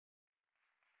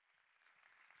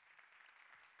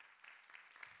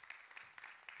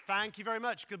Thank you very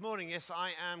much. Good morning. Yes,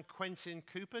 I am Quentin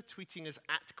Cooper, tweeting as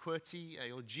 @QWERTY,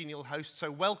 your genial host.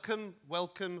 So welcome,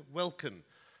 welcome, welcome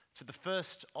to the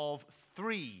first of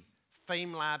 3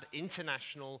 Famelab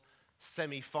International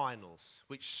semi-finals,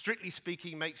 which strictly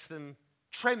speaking makes them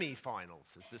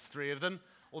tremi-finals, as there's 3 of them,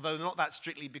 although not that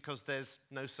strictly because there's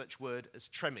no such word as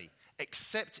tremi,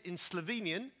 except in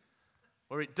Slovenian,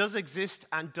 where it does exist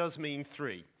and does mean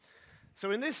 3. So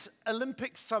in this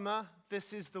Olympic summer,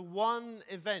 this is the one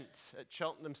event at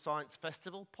Cheltenham Science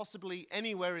Festival, possibly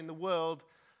anywhere in the world,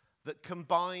 that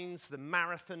combines the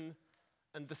marathon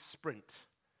and the sprint.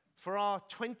 For our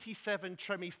 27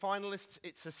 Tremi finalists,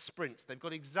 it's a sprint. They've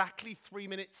got exactly 3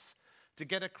 minutes to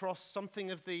get across something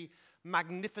of the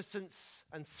magnificence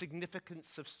and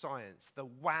significance of science, the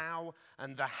wow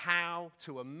and the how,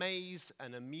 to amaze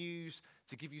and amuse,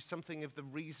 to give you something of the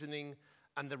reasoning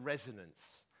and the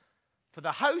resonance. For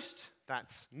the host,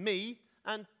 that's me,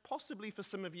 and possibly for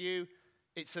some of you,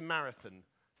 it's a marathon.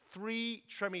 3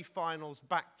 Tremi finals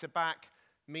back to back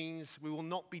means we will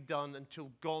not be done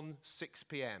until gone 6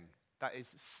 p.m. That is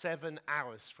 7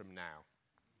 hours from now.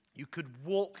 You could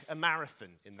walk a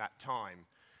marathon in that time.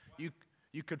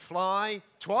 You could fly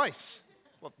twice.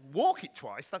 Well, walk it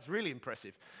twice, that's really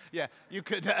impressive. Yeah, you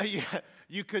could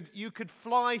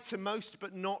fly to most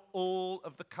but not all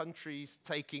of the countries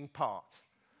taking part.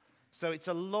 So it's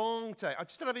a long day. I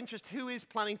just out of interest, who is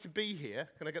planning to be here?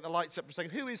 Can I get the lights up for a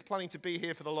second? Who is planning to be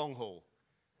here for the long haul?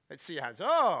 Let's see your hands.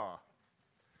 Oh!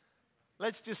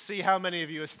 Let's just see how many of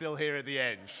you are still here at the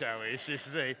end, shall we?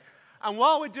 Just see. And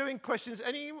while we're doing questions,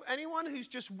 anyone who's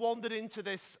just wandered into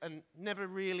this and never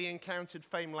really encountered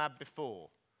Famelab before?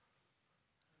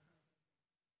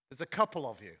 There's a couple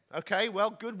of you. Okay, well,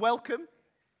 good, welcome.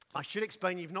 I should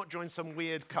explain you've not joined some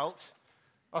weird cult.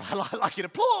 Oh, I like it.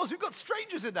 Applause! We've got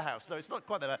strangers in the house. No, it's not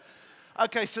quite that bad.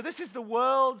 Okay, so this is the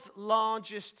world's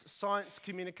largest science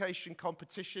communication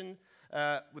competition.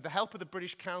 With the help of the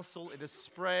British Council, it has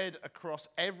spread across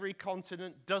every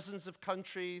continent, dozens of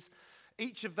countries.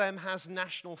 Each of them has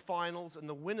national finals, and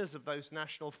the winners of those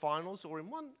national finals, or in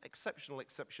one exceptional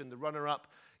exception, the runner-up,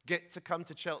 get to come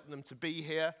to Cheltenham to be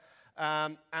here.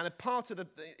 And a part of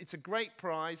it's a great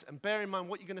prize, and bear in mind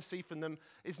what you're going to see from them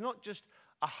is not just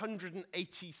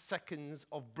 180 seconds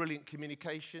of brilliant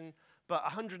communication, but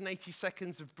 180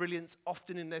 seconds of brilliance,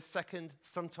 often in their second,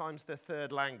 sometimes their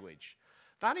third language.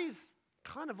 That is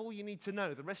kind of all you need to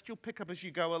know. The rest you'll pick up as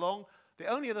you go along. The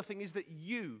only other thing is that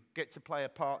you get to play a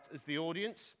part as the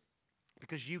audience,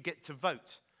 because you get to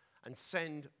vote and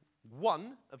send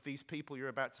one of these people you're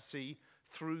about to see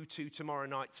through to tomorrow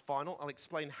night's final. I'll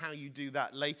explain how you do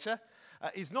that later.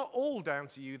 It's not all down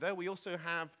to you, though. We also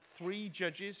have 3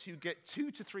 judges who get 2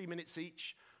 to 3 minutes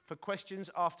each for questions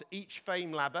after each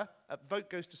Famelabber. Vote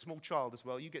goes to small child as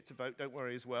well. You get to vote, don't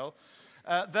worry as well.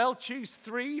 They'll choose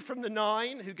 3 from the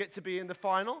 9 who get to be in the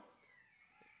final.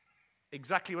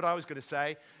 Exactly what I was going to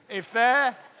say. If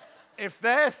they're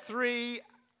 3,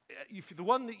 if the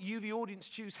one that you, the audience,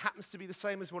 choose happens to be the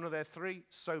same as one of their 3,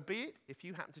 so be it. If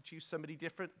you happen to choose somebody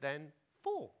different, then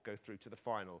 4 go through to the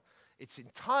final. It's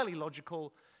entirely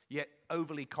logical, yet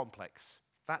overly complex.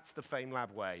 That's the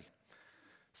Famelab way.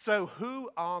 So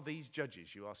who are these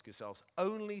judges, you ask yourselves?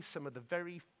 Only some of the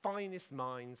very finest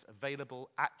minds available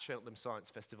at Cheltenham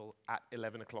Science Festival at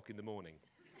 11 o'clock in the morning.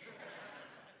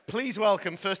 Please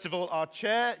welcome, first of all, our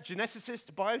chair,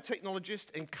 geneticist, biotechnologist,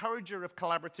 encourager of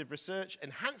collaborative research,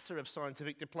 enhancer of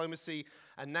scientific diplomacy,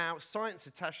 and now science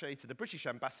attaché to the British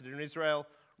ambassador in Israel,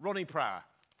 Ronnie Prower.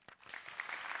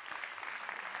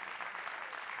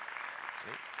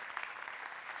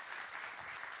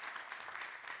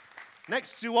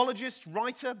 Next, zoologist,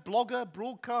 writer, blogger,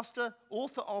 broadcaster,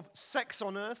 author of Sex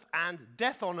on Earth and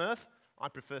Death on Earth. I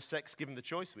prefer sex, given the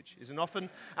choice, which isn't often,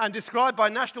 and described by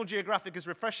National Geographic as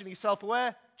refreshingly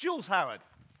self-aware, Jules Howard.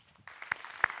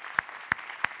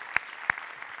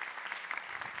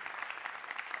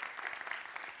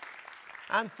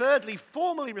 And thirdly,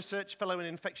 formerly research fellow in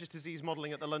infectious disease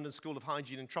modelling at the London School of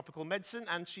Hygiene and Tropical Medicine,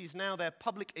 and she's now their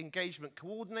public engagement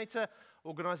coordinator,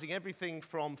 organising everything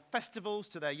from festivals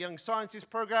to their Young Scientists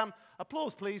programme.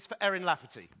 Applause, please, for Erin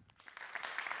Lafferty.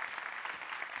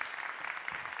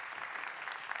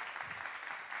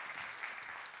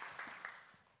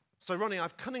 So, Ronnie,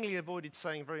 I've cunningly avoided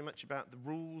saying very much about the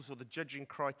rules or the judging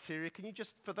criteria. Can you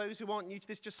just, for those who aren't new to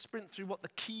this, just sprint through what the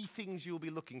key things you'll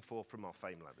be looking for from our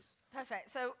Famelabbers?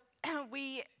 Perfect. So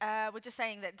we were just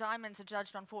saying that diamonds are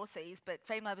judged on 4 Cs, but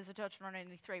Famelabbers are judged on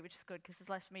only 3, which is good because there's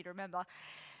less for me to remember.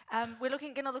 We're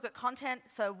going to look at content,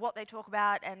 so what they talk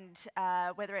about and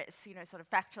whether it's sort of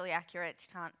factually accurate.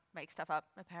 You can't make stuff up,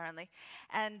 apparently.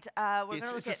 And we're going to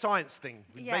look It's at a science thing.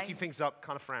 Yeah. Making things up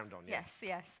kind of frowned on. Yes,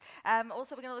 yes.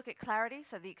 Also, we're going to look at clarity,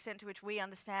 so the extent to which we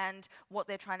understand what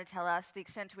they're trying to tell us, the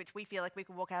extent to which we feel like we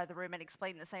could walk out of the room and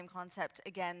explain the same concept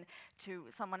again to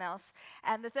someone else.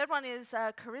 And the third one is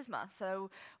charisma. So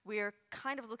we're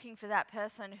kind of looking for that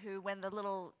person who, when the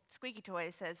little squeaky toy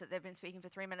says that they've been speaking for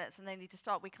 3 minutes and they need to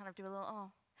stop, we kind of do a little,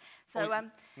 oh. So,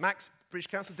 Max, British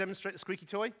Council, demonstrate the squeaky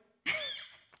toy.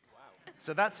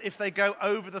 So that's if they go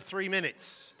over the 3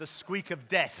 minutes, the squeak of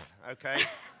death, okay?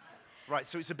 Right,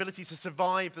 so its ability to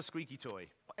survive the squeaky toy.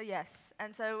 Yes,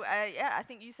 and so, yeah, I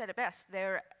think you said it best,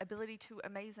 their ability to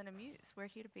amaze and amuse. We're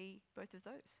here to be both of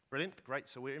those. Brilliant, great.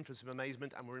 So we're in for some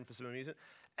amazement and we're in for some amusement.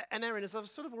 And Erin, as I've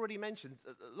sort of already mentioned,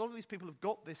 a lot of these people have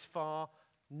got this far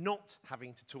not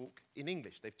having to talk in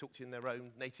English. They've talked in their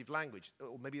own native language,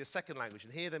 or maybe a second language,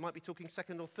 and here they might be talking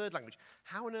second or third language.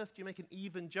 How on earth do you make an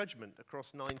even judgment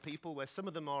across 9 people where some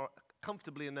of them are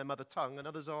comfortably in their mother tongue and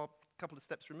others are a couple of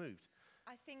steps removed?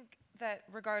 I think that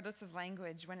regardless of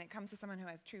language, when it comes to someone who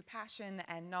has true passion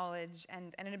and knowledge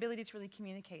and an ability to really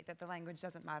communicate, that the language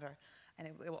doesn't matter and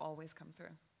it will always come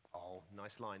through. Oh,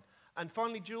 nice line. And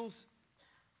finally, Jules,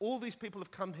 all these people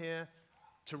have come here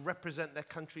to represent their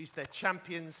countries, their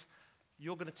champions.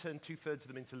 You're going to turn 2/3 of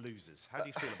them into losers. How do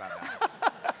you feel about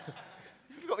that?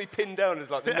 You've got me pinned down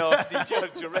as like the nasty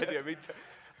judge already. I mean,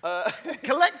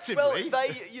 collectively.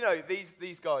 Well,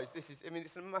 these guys.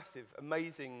 It's a massive,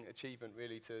 amazing achievement,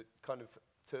 really, to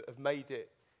have made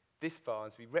it this far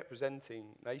and to be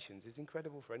representing nations is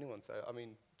incredible for anyone. So, I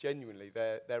mean, genuinely,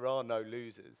 there are no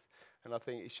losers, and I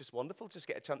think it's just wonderful to just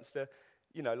get a chance to,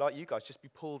 like you guys, just be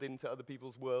pulled into other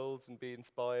people's worlds and be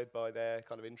inspired by their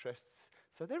kind of interests.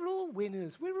 So they're all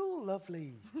winners. We're all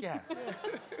lovely. Yeah.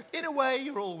 In a way,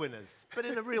 you're all winners. But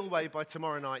in a real way, by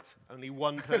tomorrow night, only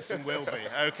one person will be.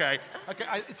 Okay.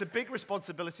 It's a big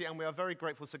responsibility, and we are very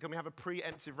grateful. So can we have a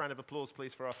preemptive round of applause,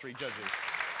 please, for our 3 judges?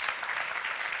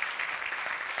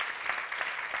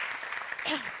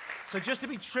 So just to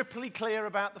be triply clear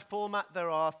about the format, there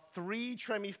are 3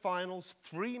 tremi-finals,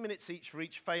 3 minutes each for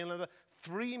each Famelab,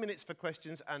 3 minutes for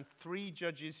questions, and 3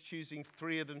 judges choosing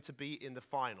 3 of them to be in the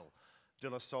final. De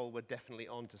La Salle were definitely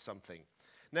on to something.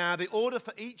 Now, the order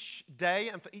for each day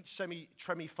and for each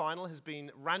tremi-final has been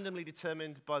randomly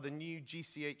determined by the new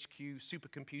GCHQ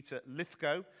supercomputer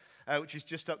Lithgow, which is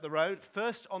just up the road.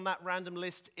 First on that random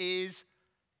list is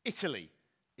Italy.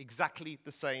 Exactly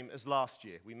the same as last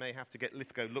year. We may have to get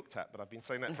Lithgow looked at, but I've been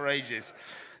saying that for ages.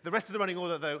 The rest of the running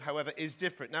order, though, however, is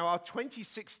different. Now, our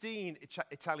 2016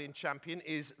 Italian champion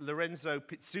is Lorenzo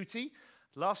Pizzuti.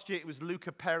 Last year, it was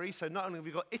Luca Perri. So not only have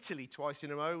we got Italy twice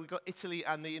in a row, we've got Italy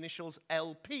and the initials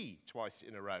LP twice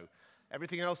in a row.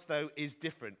 Everything else, though, is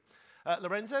different.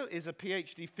 Lorenzo is a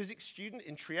PhD physics student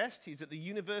in Trieste. He's at the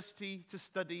university to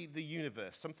study the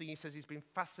universe, something he says he's been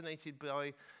fascinated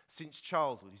by since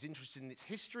childhood. He's interested in its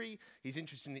history, he's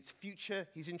interested in its future,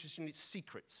 he's interested in its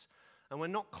secrets. And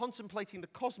when not contemplating the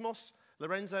cosmos,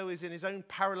 Lorenzo is in his own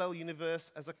parallel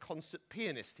universe as a concert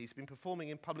pianist. He's been performing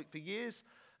in public for years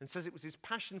and says it was his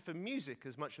passion for music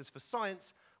as much as for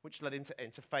science which led him to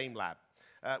enter Famelab.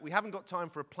 We haven't got time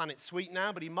for a Planet Suite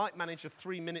now, but he might manage a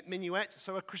 3-minute minuet.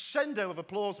 So a crescendo of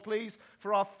applause, please,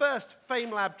 for our first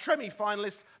Famelab Tremi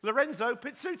finalist, Lorenzo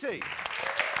Pizzuti.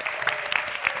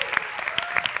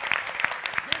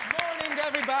 Good morning,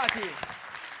 everybody.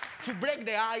 To break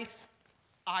the ice,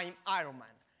 I'm Iron Man.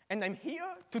 And I'm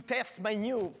here to test my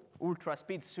new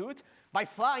ultra-speed suit by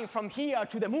flying from here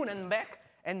to the moon and back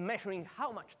and measuring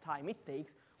how much time it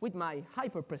takes with my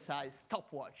hyper-precise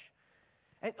stopwatch.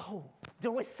 And oh, the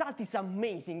result is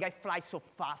amazing. I fly so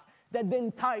fast that the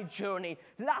entire journey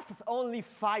lasts only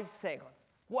 5 seconds.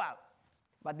 Wow.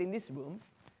 But in this room,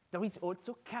 there is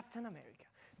also Captain America.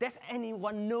 Does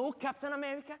anyone know Captain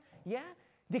America? Yeah?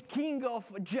 The king of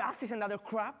justice and other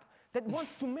crap that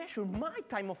wants to measure my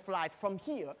time of flight from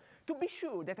here to be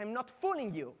sure that I'm not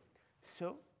fooling you.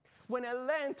 So, when I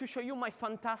land to show you my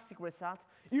fantastic results,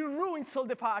 you ruined all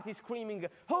the party screaming,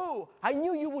 "Oh, I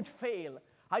knew you would fail.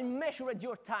 I measured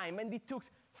your time, and it took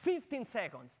 15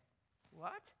 seconds.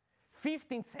 What?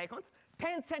 15 seconds?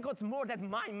 10 seconds more than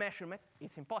my measurement?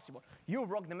 It's impossible. You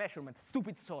wrong the measurement,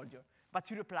 stupid soldier. But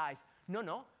he replies,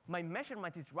 no, my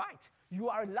measurement is right. You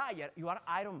are a liar. You are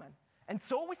Iron Man. And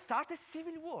so we start a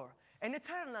civil war, an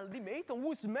eternal debate on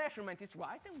whose measurement is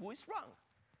right and who is wrong.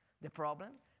 The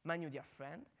problem, my new dear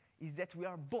friend, is that we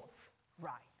are both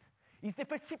right. It's the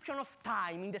perception of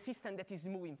time in the system that is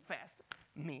moving fast,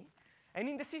 me, and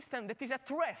in the system that is at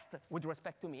rest with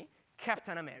respect to me,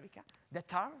 Captain America,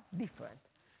 that are different.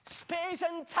 Space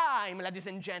and time, ladies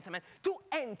and gentlemen, two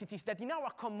entities that in our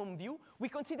common view we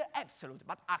consider absolute,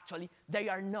 but actually they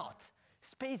are not.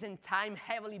 Space and time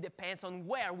heavily depends on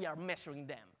where we are measuring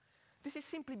them. This is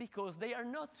simply because they are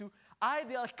not two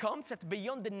ideal concepts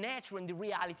beyond the nature and the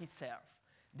reality itself.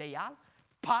 They are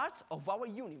part of our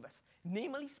universe,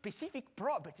 namely specific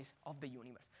properties of the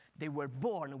universe. They were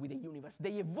born with the universe,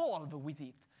 they evolve with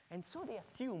it, and so they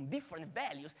assume different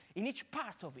values in each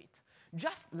part of it.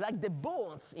 Just like the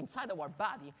bones inside our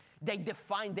body, they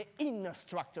define the inner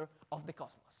structure of the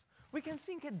cosmos. We can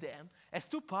think of them as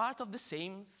two parts of the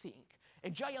same thing. A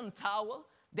giant towel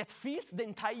that fills the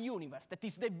entire universe, that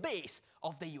is the base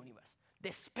of the universe,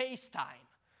 the space-time.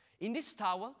 In this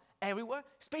towel, everywhere,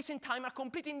 space and time are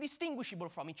completely indistinguishable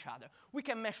from each other. We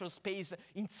can measure space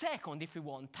in seconds if we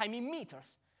want, time in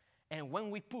meters. And when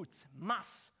we put mass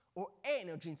or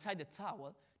energy inside the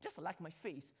towel, just like my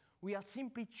face, we are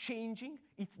simply changing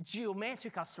its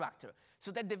geometrical structure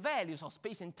so that the values of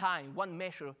space and time one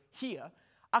measures here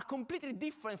are completely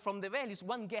different from the values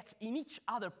one gets in each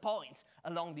other point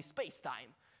along the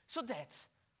space-time. So that's,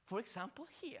 for example,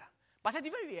 here. But at the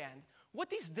very end,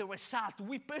 what is the result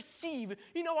we perceive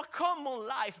in our common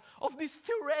life of this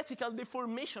theoretical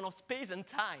deformation of space and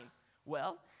time?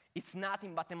 Well, it's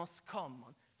nothing but the most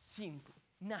common, simple,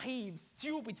 naive,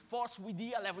 stupid force we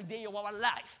deal every day of our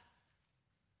life.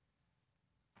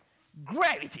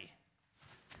 Gravity.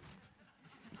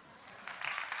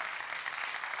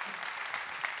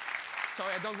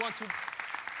 Sorry, I don't want to.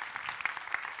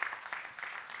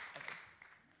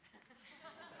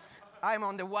 I'm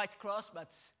on the white cross,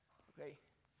 but okay,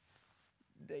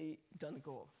 they don't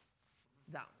go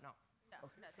down. No. No,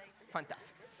 Okay. no,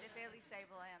 Fantastic. they're fairly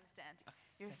stable, I understand.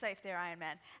 You're safe there, Iron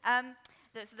Man.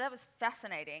 So that was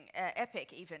fascinating,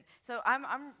 epic even. So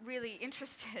I'm really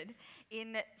interested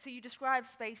in, so you describe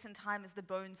space and time as the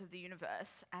bones of the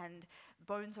universe, and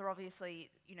bones are obviously,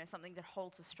 something that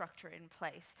holds a structure in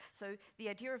place. So the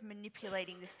idea of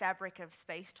manipulating the fabric of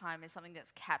space-time is something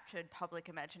that's captured public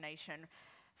imagination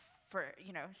for,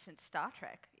 since Star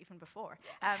Trek, even before.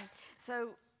 So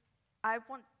I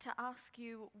want to ask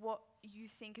you what you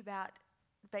think about,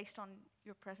 based on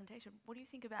your presentation, what do you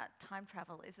think about time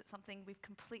travel? Is it something we've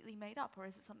completely made up, or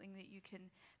is it something that you can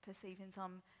perceive in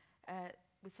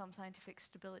with some scientific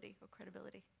stability or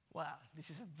credibility? Well, this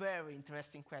is a very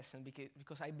interesting question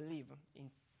because I believe in,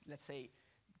 let's say,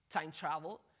 time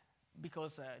travel,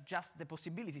 because just the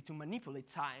possibility to manipulate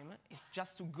time is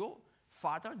just to go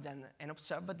farther than an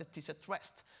observer that is at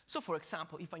rest. So, for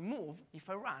example, if I move, if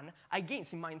I run, I gain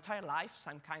in my entire life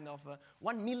some kind of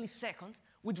 1 millisecond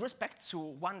with respect to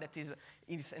one that is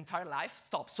in his entire life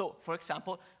stop. So, for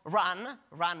example, run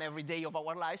every day of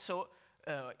our life, so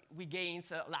we gain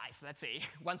life, let's say,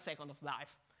 1 second of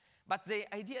life. But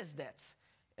the idea is that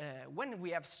when we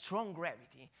have strong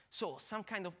gravity, so some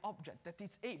kind of object that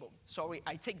is able, sorry,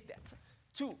 I take that,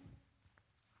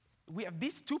 we have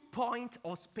these 2 points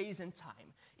of space and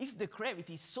time. If the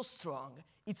gravity is so strong,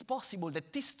 it's possible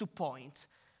that these 2 points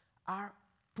are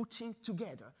putting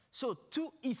together. So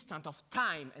 2 instants of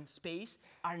time and space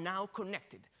are now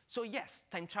connected. So yes,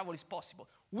 time travel is possible.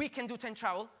 We can do time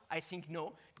travel? I think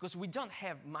no, because we don't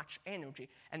have much energy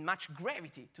and much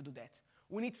gravity to do that.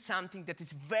 We need something that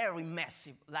is very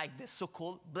massive, like the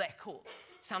so-called black hole,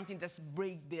 something that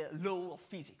breaks the law of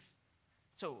physics.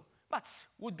 So, but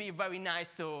would be very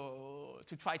nice to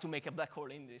try to make a black hole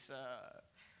in this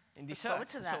forward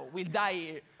Earth. to that. So we'll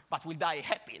die, but we'll die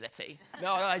happy, let's say.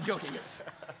 No, I'm joking.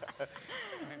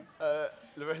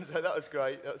 Lorenzo, that was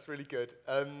great. That was really good.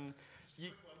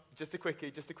 Just a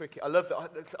quickie. I love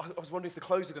that. I was wondering if the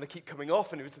clothes were going to keep coming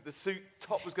off, and it was the suit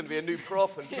top was going to be a new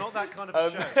prop. And Not that kind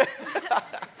of a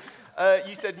show.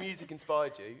 you said music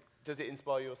inspired you. Does it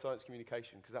inspire your science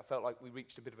communication? Because that felt like we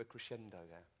reached a bit of a crescendo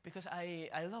there. Because I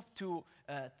love to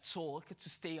talk, to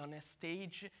stay on a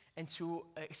stage, and to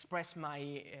express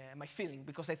my feeling.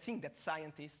 Because I think that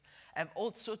scientists have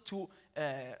also to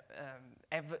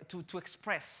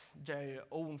express their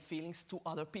own feelings to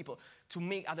other people, to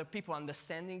make other people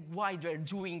understanding why they're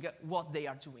doing what they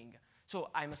are doing. So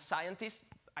I'm a scientist.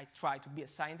 I try to be a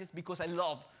scientist because I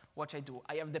love what I do.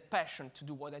 I have the passion to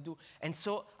do what I do, and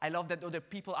so I love that other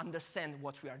people understand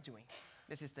what we are doing.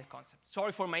 This is the concept.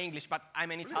 Sorry for my English, but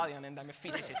I'm an Italian and I'm a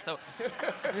physicist, so...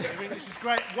 Your English is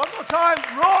great. One more time,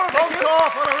 roar of encore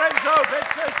for Lorenzo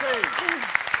Bezzetti.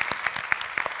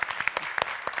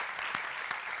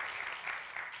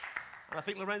 And I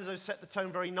think Lorenzo set the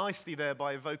tone very nicely there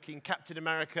by evoking Captain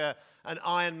America and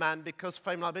Iron Man, because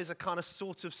Famelab is a kind of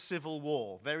sort of civil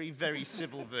war, very, very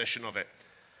civil version of it.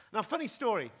 Now, funny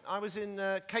story. I was in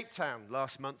Cape Town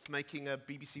last month making a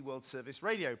BBC World Service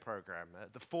radio program.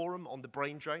 The Forum on the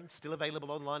Brain Drain, still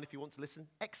available online if you want to listen.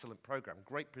 Excellent program,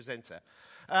 great presenter.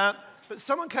 But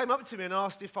someone came up to me and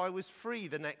asked if I was free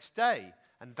the next day.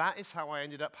 And that is how I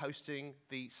ended up hosting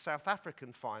the South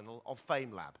African final of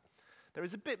Famelab. There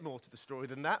is a bit more to the story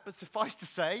than that, but suffice to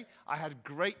say, I had a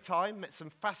great time, met some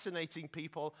fascinating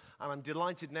people, and I'm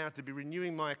delighted now to be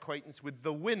renewing my acquaintance with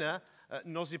the winner,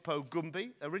 Nozipho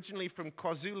Gumbi, originally from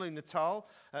KwaZulu-Natal.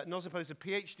 Nozipho is a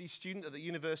PhD student at the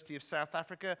University of South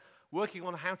Africa, working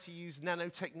on how to use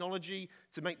nanotechnology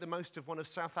to make the most of one of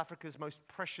South Africa's most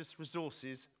precious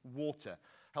resources, water,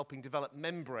 helping develop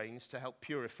membranes to help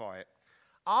purify it.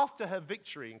 After her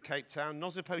victory in Cape Town,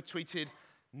 Nozipho tweeted,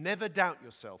 "Never doubt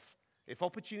yourself. If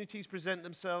opportunities present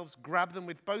themselves, grab them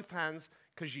with both hands,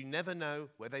 because you never know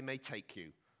where they may take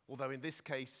you." Although in this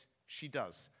case, she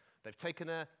does. They've taken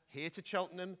her here to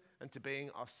Cheltenham and to being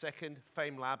our second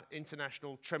Famelab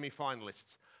International Tremi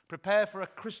finalists. Prepare for a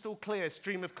crystal clear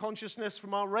stream of consciousness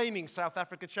from our reigning South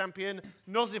Africa champion,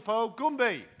 Nozipho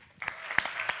Gumbi.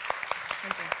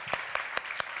 Thank you.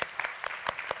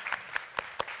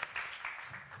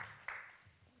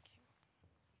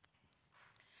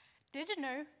 Did you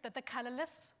know that the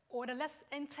colorless, odorless,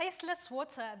 and tasteless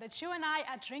water that you and I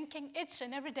are drinking each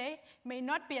and every day may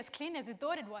not be as clean as we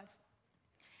thought it was?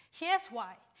 Here's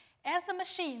why. As the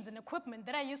machines and equipment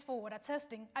that I use for water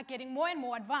testing are getting more and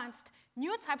more advanced,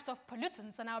 new types of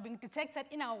pollutants are now being detected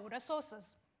in our water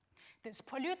sources. These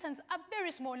pollutants are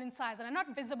very small in size and are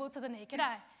not visible to the naked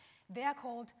eye. They are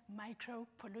called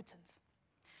micropollutants.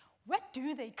 Where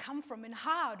do they come from and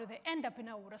how do they end up in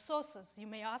our water sources, you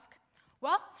may ask?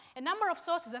 Well, a number of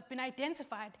sources have been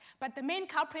identified, but the main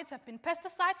culprits have been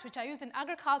pesticides, which are used in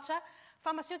agriculture,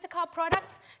 pharmaceutical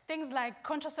products, things like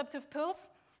contraceptive pills,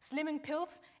 slimming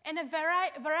pills, and a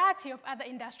variety of other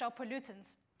industrial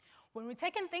pollutants. When we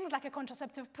take in things like a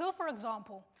contraceptive pill, for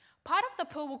example, part of the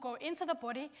pill will go into the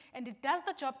body and it does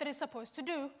the job that it's supposed to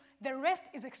do. The rest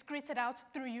is excreted out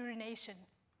through urination.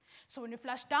 So when you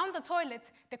flush down the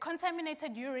toilet, the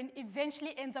contaminated urine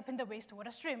eventually ends up in the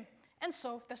wastewater stream. And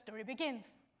so the story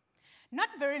begins. Not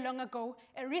very long ago,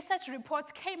 a research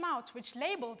report came out which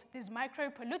labeled these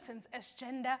micropollutants as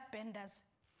gender benders.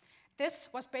 This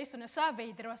was based on a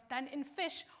survey that was done in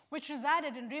fish which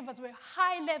resided in rivers where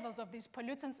high levels of these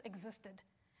pollutants existed.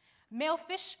 Male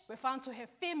fish were found to have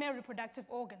female reproductive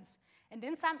organs, and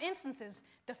in some instances,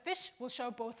 the fish will show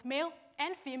both male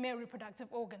and female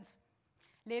reproductive organs.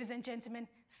 Ladies and gentlemen,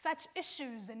 such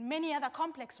issues and many other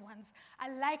complex ones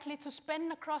are likely to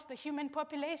span across the human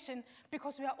population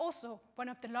because we are also one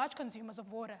of the large consumers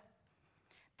of water.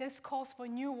 This calls for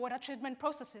new water treatment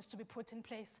processes to be put in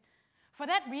place. For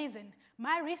that reason,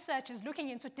 my research is looking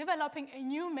into developing a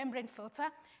new membrane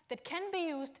filter that can be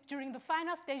used during the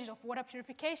final stages of water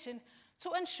purification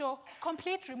to ensure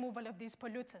complete removal of these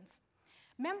pollutants.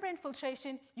 Membrane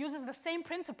filtration uses the same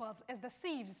principles as the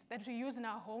sieves that we use in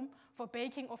our home for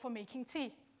baking or for making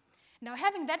tea. Now,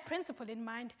 having that principle in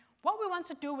mind, what we want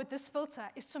to do with this filter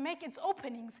is to make its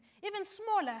openings even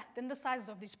smaller than the sizes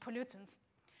of these pollutants.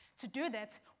 To do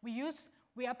that,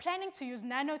 we are planning to use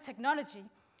nanotechnology,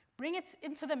 bring it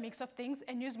into the mix of things,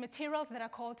 and use materials that are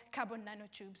called carbon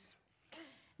nanotubes.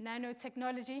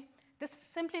 Nanotechnology, this is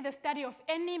simply the study of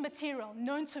any material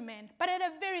known to man, but at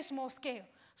a very small scale,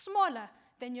 smaller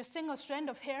than your single strand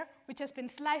of hair, which has been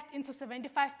sliced into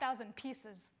 75,000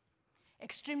 pieces.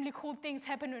 Extremely cool things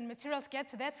happen when materials get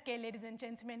to that scale, ladies and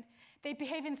gentlemen. They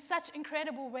behave in such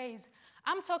incredible ways.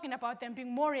 I'm talking about them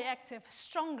being more reactive,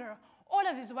 stronger, all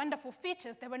of these wonderful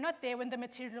features that were not there when the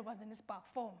material was in its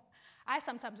bark form. I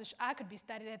sometimes wish I could be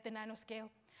studied at the nanoscale.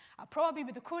 I'll probably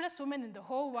be the coolest woman in the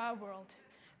whole wide world.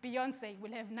 Beyonce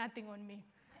will have nothing on me.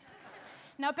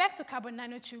 Now back to carbon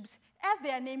nanotubes. As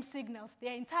their name signals, they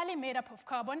are entirely made up of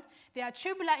carbon. They are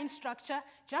tubular in structure,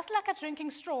 just like a drinking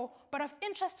straw, but of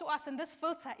interest to us in this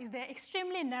filter is their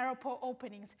extremely narrow pore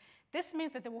openings. This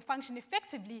means that they will function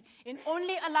effectively in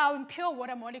only allowing pure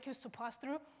water molecules to pass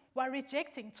through while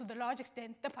rejecting, to the large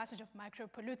extent, the passage of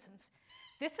micropollutants.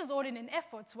 This is all in an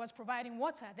effort towards providing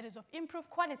water that is of improved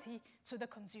quality to the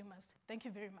consumers. Thank you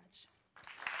very much.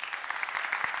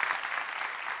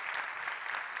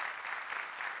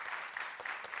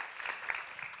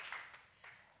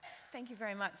 Thank you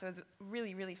very much. So it was a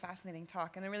really, really fascinating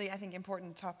talk and a really, I think,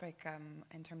 important topic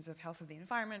in terms of health of the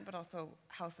environment, but also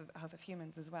health of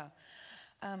humans as well.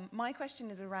 My question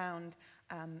is around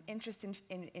interest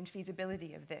in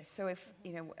feasibility of this. So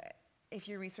if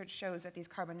your research shows that these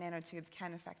carbon nanotubes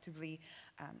can effectively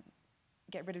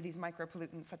get rid of these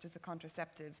micropollutants such as the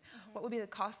contraceptives. What would be the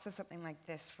costs of something like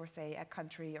this for, say, a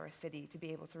country or a city to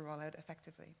be able to roll out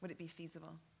effectively? Would it be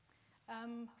feasible?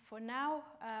 For now,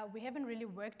 we haven't really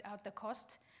worked out the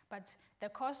cost, but the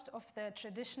cost of the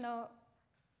traditional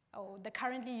or the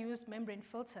currently used membrane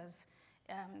filters,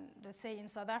 let's say in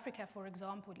South Africa, for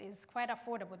example, is quite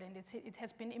affordable, and it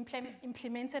has been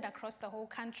implemented across the whole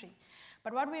country.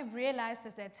 But what we've realized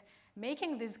is that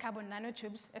making these carbon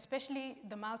nanotubes, especially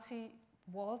the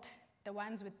multi-walled, the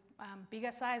ones with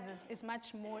bigger sizes, is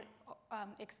much more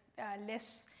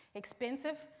less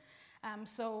expensive.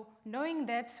 So knowing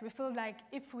that, we feel like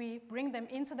if we bring them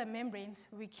into the membranes,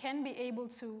 we can be able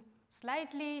to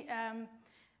slightly,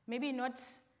 maybe not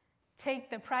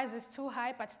take the prices too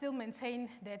high, but still maintain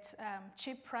that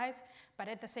cheap price, but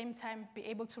at the same time be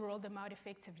able to roll them out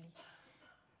effectively.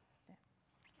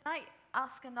 Can I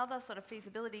ask another sort of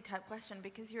feasibility type question?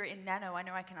 Because you're in nano, I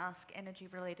know I can ask energy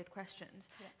related questions.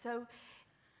 Yeah. So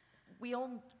we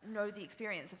all know the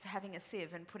experience of having a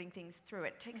sieve and putting things through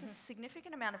it. It takes a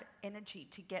significant amount of energy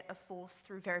to get a force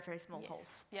through very, very small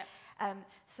holes. Yeah.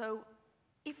 So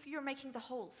if you're making the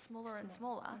holes smaller and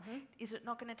smaller, is it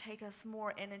not going to take us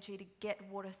more energy to get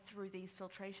water through these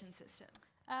filtration systems?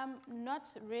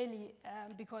 Not really,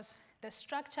 because the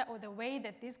structure or the way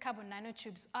that these carbon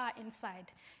nanotubes are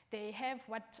inside, they have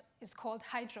what is called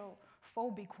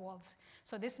hydrophobic walls.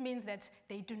 So this means that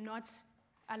they do not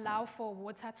allow for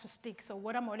water to stick. So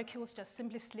water molecules just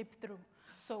simply slip through.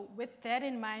 So with that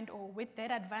in mind, or with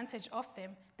that advantage of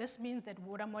them, this means that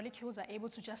water molecules are able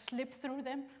to just slip through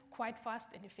them quite fast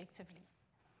and effectively.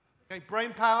 Okay,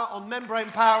 brain power on membrane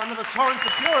power. Another torrent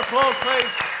of pure applause,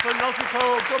 please, for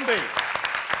Nosipho Gumbi.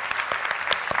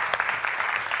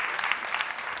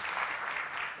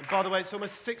 And by the way, it's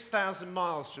almost 6,000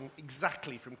 miles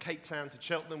exactly from Cape Town to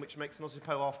Cheltenham, which makes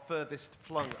Nosipho our furthest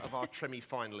flung of our Tremi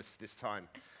finalists this time.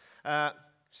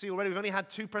 See, already we've only had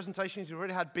 2 presentations. We've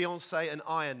already had Beyonce and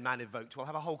Iron Man evoked. We'll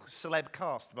have a whole celeb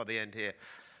cast by the end here.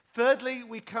 Thirdly,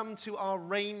 we come to our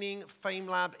reigning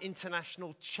Famelab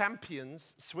International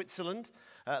champions, Switzerland.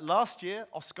 Last year,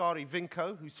 Oskari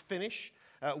Vinko, who's Finnish,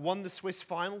 won the Swiss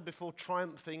final before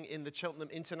triumphing in the Cheltenham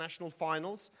International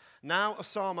finals. Now,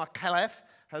 Osama Khalef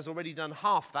has already done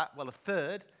half that, well, a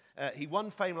third. He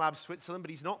won Famelab Switzerland, but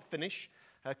he's not Finnish.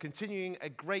 Continuing a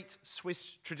great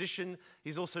Swiss tradition,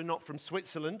 he's also not from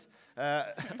Switzerland.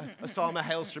 Osama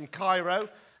hails from Cairo,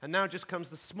 and now just comes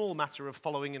the small matter of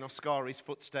following in Oskari's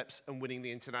footsteps and winning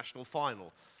the international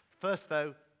final. First,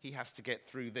 though, he has to get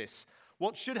through this.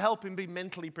 What should help him be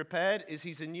mentally prepared is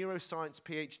he's a neuroscience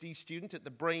PhD student at the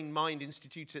Brain Mind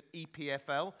Institute at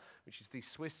EPFL, which is the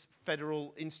Swiss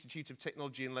Federal Institute of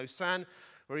Technology in Lausanne,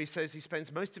 where he says he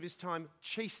spends most of his time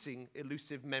chasing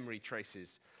elusive memory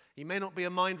traces. He may not be a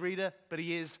mind reader, but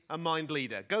he is a mind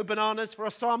leader. Go bananas for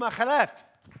Osama Khalef.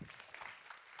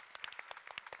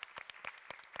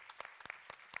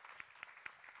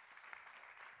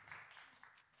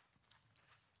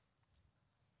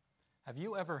 Have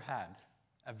you ever had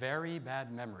a very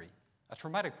bad memory, a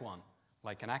traumatic one,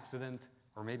 like an accident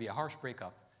or maybe a harsh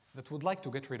breakup, that would like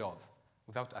to get rid of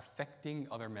without affecting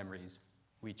other memories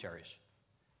we cherish?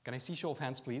 Can I see show of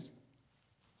hands, please?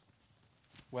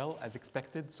 Well, as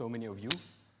expected, so many of you.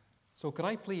 So could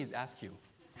I please ask you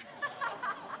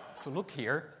to look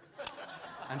here,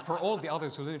 and for all the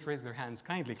others who didn't raise their hands,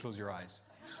 kindly close your eyes.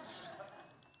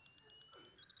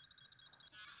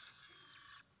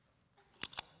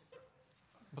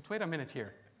 But wait a minute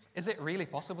here. Is it really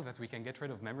possible that we can get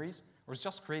rid of memories, or is it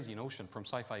just crazy notion from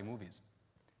sci-fi movies?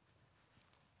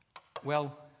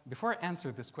 Well, before I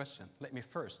answer this question, let me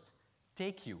first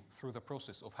take you through the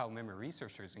process of how memory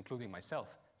researchers, including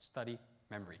myself, study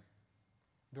memory.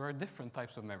 There are different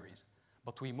types of memories,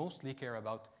 but we mostly care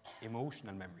about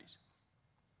emotional memories.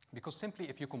 Because simply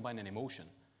if you combine an emotion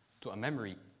to a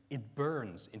memory, it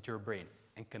burns into your brain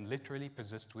and can literally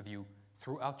persist with you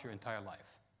throughout your entire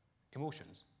life.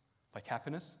 Emotions, like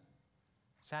happiness,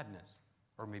 sadness,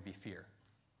 or maybe fear.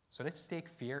 So let's take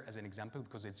fear as an example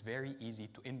because it's very easy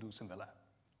to induce in the lab.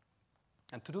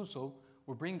 And to do so,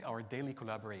 we bring our daily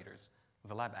collaborators,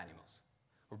 the lab animals.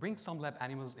 We bring some lab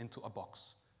animals into a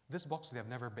box. This box they have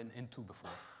never been into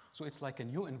before. So it's like a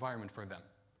new environment for them.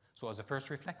 So as a first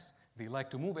reflex, they like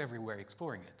to move everywhere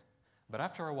exploring it. But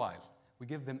after a while, we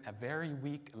give them a very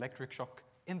weak electric shock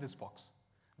in this box.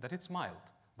 That it's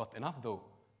mild, but enough though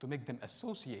to make them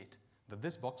associate that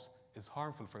this box is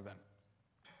harmful for them.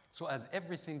 So as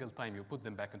every single time you put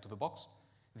them back into the box,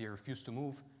 they refuse to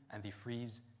move and they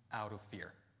freeze out of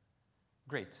fear.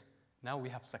 Great. Now we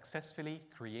have successfully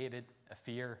created a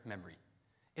fear memory.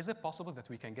 Is it possible that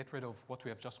we can get rid of what we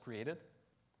have just created?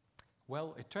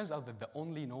 Well, it turns out that the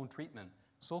only known treatment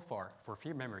so far for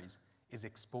fear memories is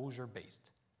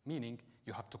exposure-based, meaning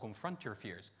you have to confront your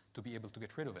fears to be able to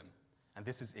get rid of them. And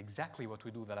this is exactly what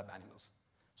we do with the lab animals.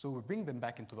 So we bring them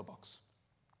back into the box.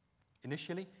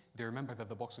 Initially, they remember that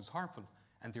the box is harmful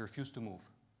and they refuse to move.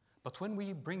 But when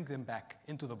we bring them back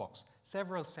into the box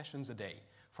several sessions a day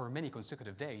for many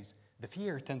consecutive days, the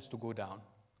fear tends to go down,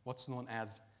 what's known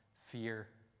as fear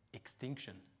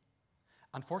extinction.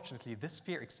 Unfortunately, this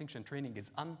fear extinction training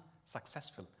is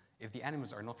unsuccessful if the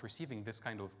animals are not receiving this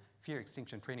kind of fear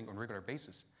extinction training on a regular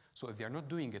basis. So if they are not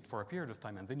doing it for a period of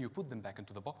time and then you put them back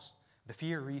into the box, the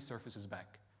fear resurfaces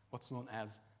back, what's known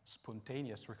as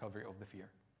spontaneous recovery of the fear.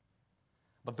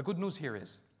 But the good news here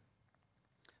is,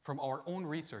 from our own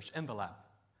research in the lab,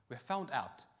 we have found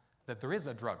out that there is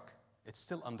a drug. It's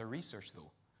still under research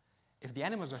though. If the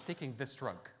animals are taking this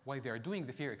drug while they are doing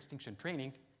the fear extinction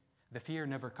training, the fear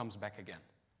never comes back again.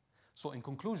 So in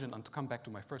conclusion, and to come back to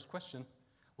my first question,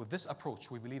 with this approach,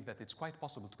 we believe that it's quite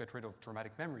possible to get rid of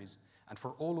traumatic memories. And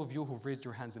for all of you who've raised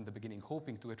your hands in the beginning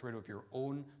hoping to get rid of your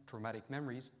own traumatic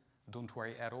memories, don't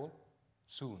worry at all.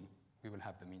 Soon, we will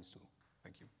have the means to.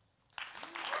 Thank you.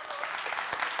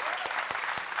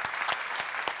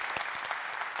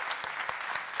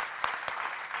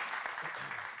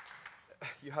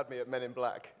 You had me at Men in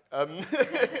Black.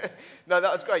 No,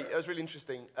 that was great. That was really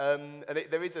interesting. And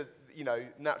there is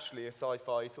naturally a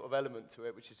sci-fi sort of element to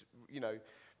it, which is,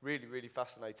 really, really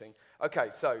fascinating. Okay,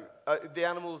 so the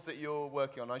animals that you're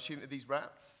working on, I assume, are these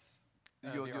rats?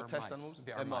 Your test mice. animals?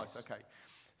 They are mice. Okay.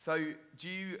 So do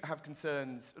you have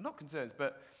concerns, not concerns,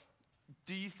 but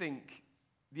do you think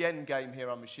the end game here,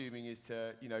 I'm assuming, is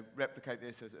to, replicate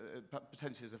this as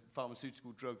potentially as a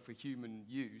pharmaceutical drug for human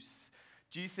use?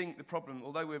 Do you think the problem,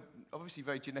 although we're obviously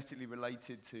very genetically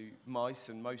related to mice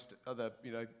and most other,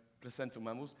 placental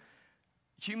mammals,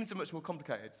 humans are much more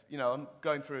complicated. I'm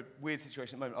going through a weird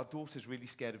situation at the moment. Our daughter's really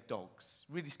scared of dogs,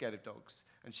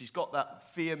 and she's got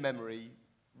that fear memory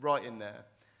right in there.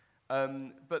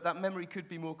 But that memory could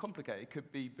be more complicated. It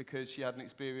could be because she had an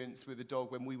experience with a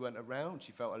dog when we weren't around.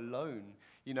 She felt alone.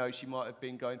 She might have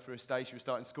been going through a stage. She was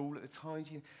starting school at the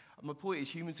time. My point is,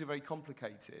 humans are very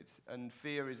complicated, and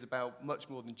fear is about much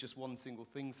more than just one single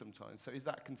thing sometimes. So is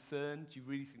that a concern? Do you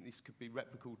really think this could be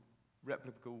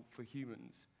replicable for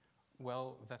humans?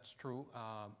 Well, that's true.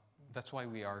 That's why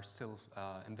we are still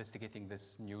investigating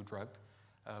this new drug.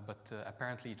 But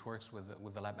apparently it works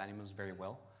with the lab animals very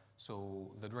well.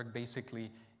 So the drug basically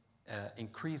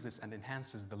increases and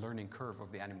enhances the learning curve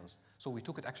of the animals. So we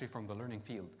took it actually from the learning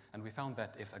field, and we found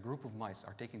that if a group of mice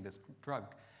are taking this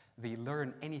drug, they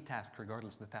learn any task,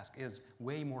 regardless the task is,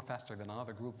 way more faster than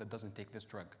another group that doesn't take this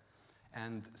drug.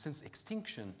 And since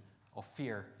extinction of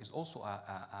fear is also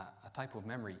a type of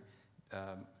memory,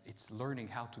 it's learning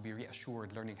how to be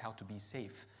reassured, learning how to be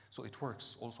safe. So it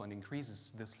works also and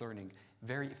increases this learning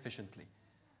very efficiently.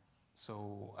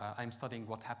 So I'm studying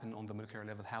what happened on the molecular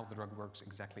level, how the drug works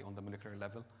exactly on the molecular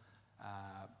level.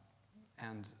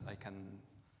 And I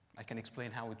can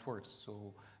explain how it works.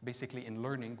 So basically in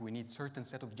learning, we need certain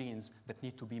set of genes that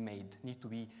need to be made, need to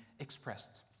be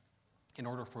expressed in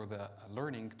order for the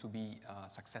learning to be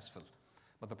successful.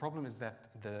 But the problem is that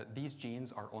these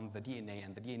genes are on the DNA,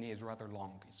 and the DNA is rather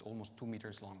long. It's almost 2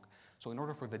 meters long. So in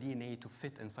order for the DNA to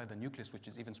fit inside the nucleus, which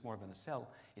is even smaller than a cell,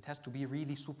 it has to be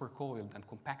really super coiled and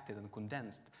compacted and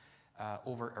condensed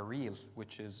over a reel,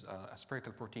 which is a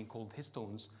spherical protein called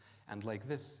histones. And like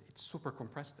this, it's super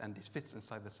compressed and it fits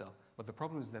inside the cell. But the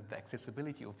problem is that the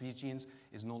accessibility of these genes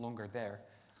is no longer there.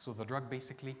 So the drug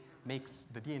basically makes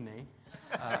the DNA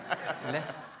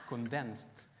less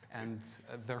condensed, and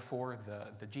therefore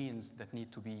the genes that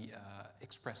need to be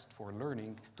expressed for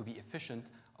learning to be efficient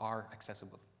are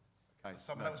accessible. Okay.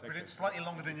 That was brilliant. Slightly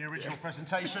longer than your original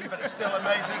presentation, but it's still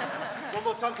amazing. One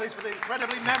more time, please, for the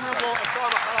incredibly memorable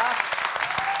Famelab.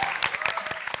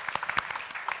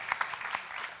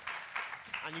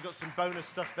 And you got some bonus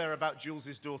stuff there about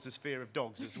Jules's daughter's fear of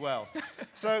dogs as well.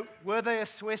 So, were they a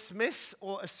Swiss miss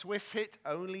or a Swiss hit?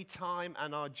 Only time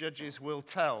and our judges will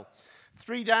tell.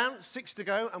 3 down, 6 to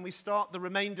go, and we start the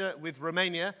remainder with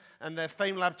Romania and their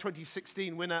Famelab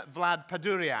 2016 winner, Vlad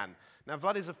Padurian. Now,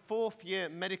 Vlad is a 4th-year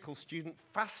medical student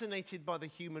fascinated by the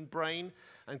human brain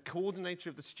and coordinator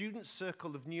of the Student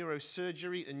Circle of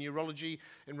Neurosurgery and Neurology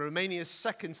in Romania's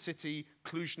second city,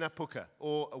 Cluj-Napoca,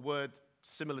 or a word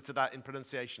similar to that in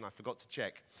pronunciation, I forgot to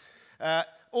check.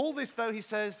 All this, though, he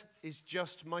says, is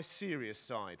just my serious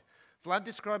side. Vlad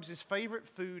describes his favorite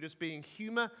food as being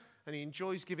humor, and he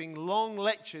enjoys giving long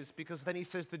lectures because then he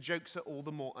says the jokes are all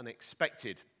the more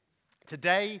unexpected.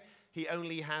 Today, he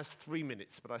only has 3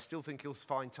 minutes, but I still think he'll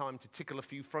find time to tickle a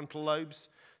few frontal lobes.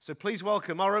 So please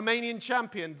welcome our Romanian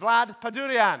champion, Vlad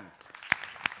Padurian.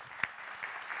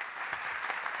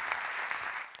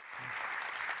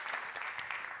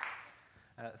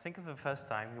 Think of the first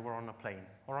time you were on a plane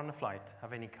or on a flight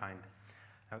of any kind.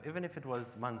 Now, even if it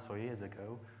was months or years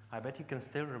ago, I bet you can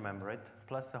still remember it,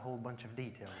 plus a whole bunch of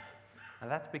details. And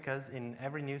that's because in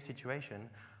every new situation,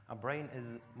 our brain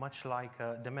is much like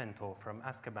a Dementor from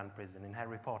Azkaban prison in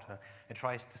Harry Potter. It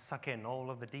tries to suck in all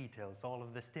of the details, all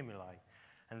of the stimuli.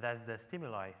 And as the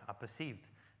stimuli are perceived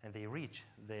and they reach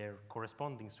their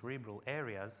corresponding cerebral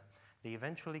areas, they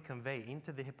eventually convey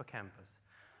into the hippocampus.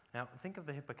 Now, think of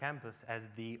the hippocampus as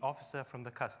the officer from the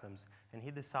customs, and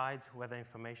he decides whether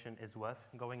information is worth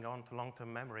going on to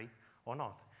long-term memory or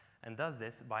not, and does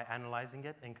this by analyzing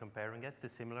it and comparing it to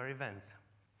similar events.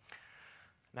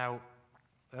 Now,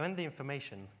 when the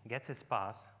information gets its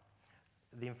pass,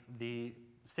 the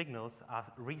signals are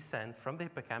resent from the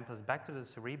hippocampus back to the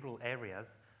cerebral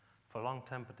areas for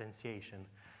long-term potentiation.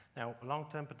 Now,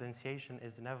 long-term potentiation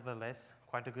is nevertheless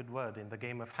quite a good word in the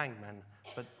game of hangman,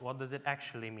 but what does it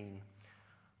actually mean?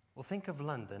 Well, think of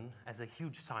London as a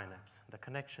huge synapse, the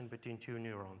connection between two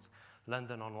neurons.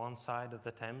 London on one side of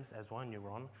the Thames as one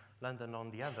neuron, London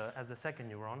on the other as the second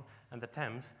neuron, and the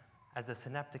Thames as the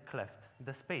synaptic cleft,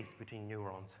 the space between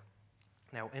neurons.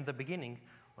 Now, in the beginning,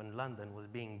 when London was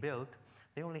being built,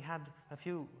 they only had a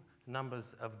few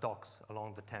numbers of docks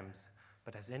along the Thames.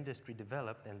 But as industry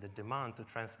developed and the demand to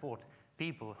transport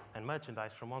people and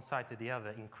merchandise from one side to the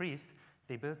other increased,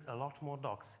 they built a lot more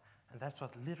docks. And that's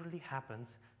what literally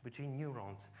happens between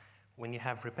neurons. When you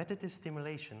have repetitive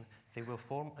stimulation, they will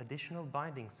form additional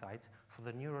binding sites for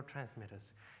the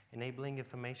neurotransmitters, enabling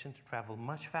information to travel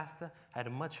much faster at a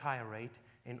much higher rate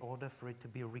in order for it to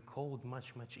be recalled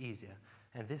much, much easier.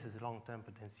 And this is long-term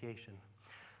potentiation.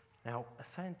 Now,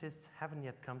 scientists haven't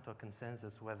yet come to a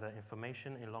consensus whether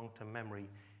information in long-term memory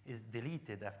is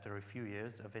deleted after a few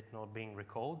years of it not being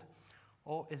recalled,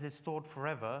 or is it stored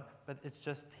forever, but it's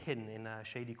just hidden in a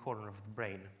shady corner of the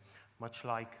brain, much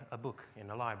like a book in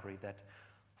a library that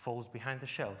falls behind the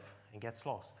shelf and gets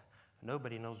lost.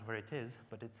 Nobody knows where it is,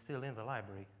 but it's still in the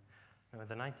library. Now, in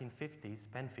the 1950s,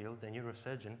 Penfield, a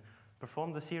neurosurgeon,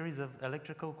 performed a series of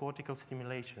electrical cortical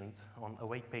stimulations on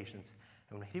awake patients.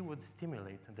 And when he would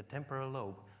stimulate the temporal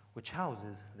lobe, which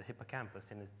houses the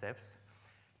hippocampus in its depths,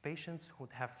 patients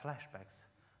would have flashbacks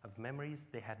of memories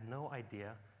they had no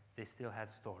idea they still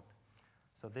had stored.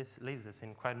 So this leaves us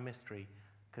in quite a mystery.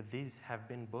 Could these have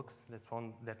been books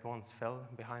that once fell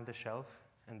behind the shelf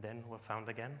and then were found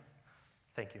again?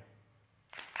 Thank you.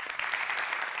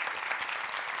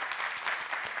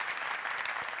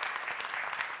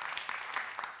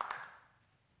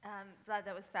 Vlad,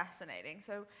 that was fascinating.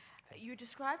 So you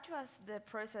described to us the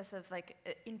process of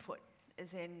input,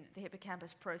 as in the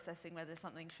hippocampus processing whether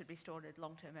something should be stored in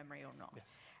long-term memory or not. Yes.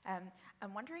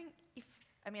 I'm wondering if,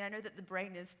 I know that the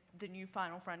brain is the new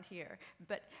final frontier,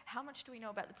 but how much do we know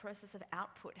about the process of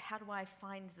output? How do I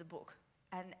find the book?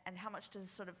 And how much does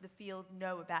sort of the field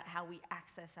know about how we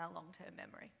access our long-term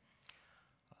memory?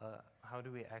 How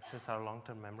do we access our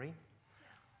long-term memory?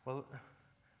 Well,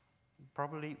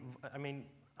 probably,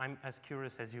 I'm as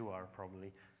curious as you are,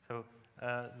 probably. So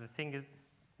the thing is,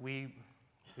 we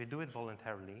do it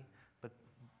voluntarily, but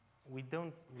we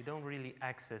don't really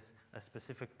access a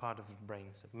specific part of the brain.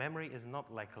 So memory is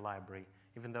not like a library.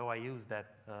 Even though I use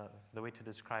that, the way to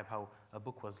describe how a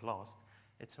book was lost,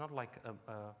 it's not like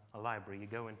a library. You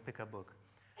go and pick a book.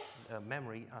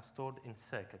 Memory are stored in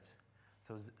circuits.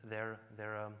 So they're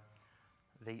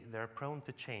prone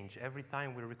to change. Every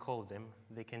time we recall them,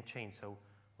 they can change. So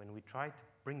when we try to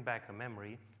bring back a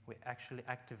memory, we actually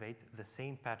activate the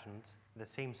same patterns, the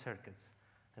same circuits.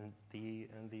 And the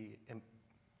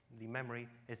memory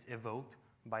is evoked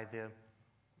by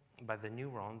the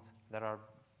neurons that are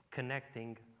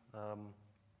connecting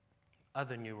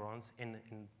other neurons in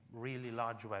really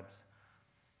large webs,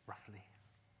 roughly.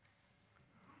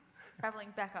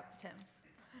 Traveling back up the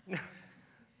Thames.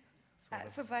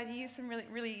 So Vlad, you used some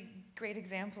really great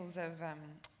examples of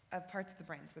parts of the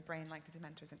brain. So the brain like the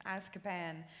Dementors in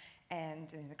Azkaban, and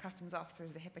the customs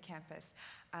officers, the hippocampus.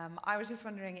 I was just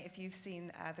wondering if you've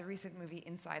seen the recent movie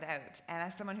Inside Out, and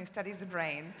as someone who studies the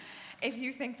brain, if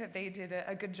you think that they did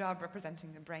a good job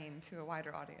representing the brain to a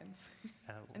wider audience,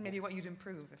 and maybe what you'd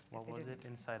improve if they didn't. What was it,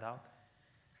 Inside Out?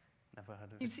 Never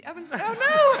heard of it. Oh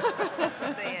no!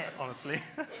 Just say it. Honestly.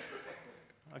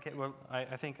 Okay, well,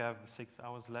 I think I have 6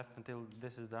 hours left until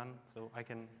this is done, so I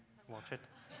can watch it.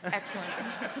 Excellent.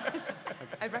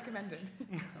 I recommend it.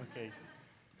 Okay.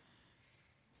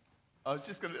 I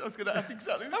was going to ask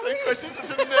exactly the same question.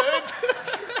 Such a nerd.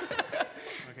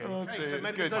 Okay. Oh, Okay, dear, so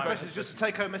it's there's no good. questions, just a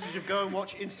take-home message of go and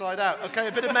watch Inside Out. Okay,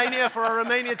 a bit of mania for our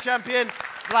Romania champion,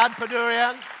 Vlad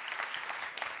Podurian.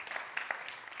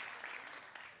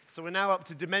 So we're now up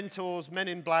to Dementors, Men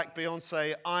in Black,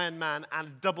 Beyonce, Iron Man, and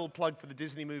a double plug for the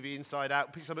Disney movie Inside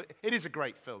Out. It is a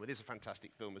great film. It is a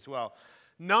fantastic film as well.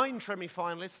 9 Tremmy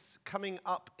finalists. Coming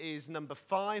up is number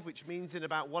 5, which means in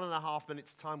about 1.5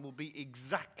 minutes' time we'll be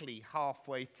exactly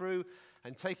halfway through.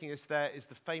 And taking us there is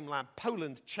the Famelab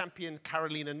Poland champion,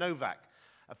 Karolina Nowak,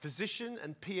 a physician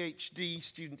and PhD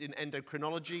student in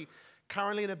endocrinology.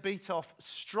 Karolina beat off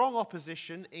strong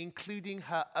opposition, including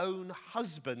her own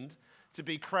husband, to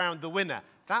be crowned the winner.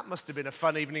 That must have been a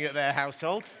fun evening at their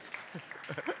household.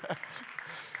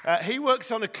 He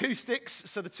works on acoustics,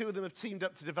 so the two of them have teamed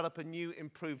up to develop a new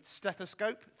improved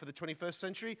stethoscope for the 21st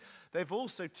century. They've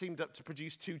also teamed up to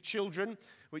produce 2 children,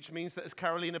 which means that, as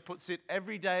Karolina puts it,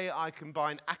 every day I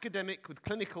combine academic with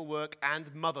clinical work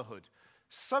and motherhood.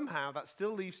 Somehow that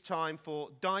still leaves time for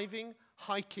diving,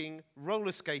 hiking,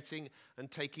 roller skating, and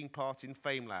taking part in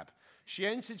Famelab. She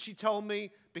entered, she told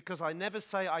me, because I never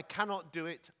say I cannot do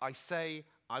it, I say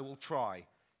I will try.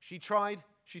 She tried,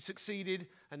 she succeeded,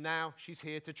 and now she's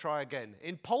here to try again.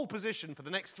 In pole position for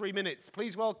the next 3 minutes,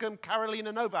 please welcome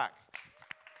Karolina Nowak.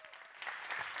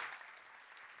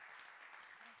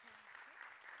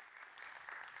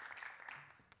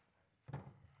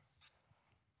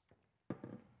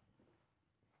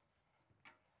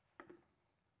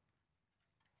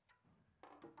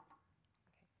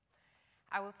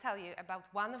 I will tell you about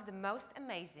one of the most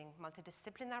amazing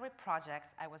multidisciplinary projects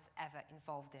I was ever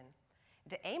involved in.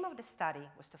 The aim of the study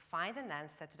was to find an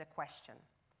answer to the question,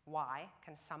 why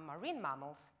can some marine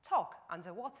mammals talk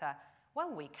underwater while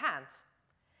we can't?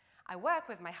 I work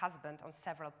with my husband on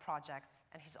several projects,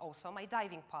 and he's also my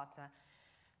diving partner.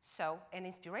 So an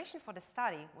inspiration for the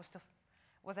study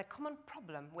was a common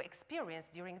problem we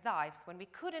experienced during dives when we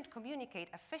couldn't communicate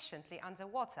efficiently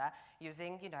underwater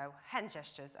using, hand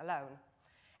gestures alone.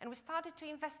 And we started to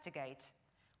investigate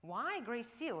why gray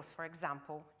seals, for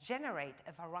example, generate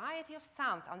a variety of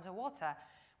sounds underwater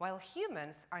while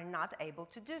humans are not able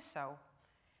to do so.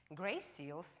 Gray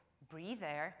seals breathe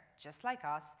air just like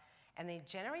us, and they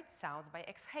generate sounds by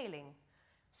exhaling.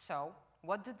 So,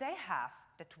 what do they have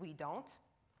that we don't?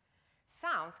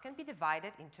 Sounds can be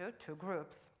divided into 2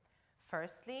 groups.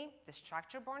 Firstly, the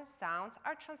structure-borne sounds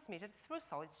are transmitted through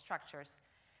solid structures,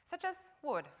 such as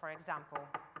wood, for example.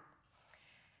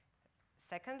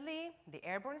 Secondly, the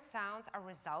airborne sounds are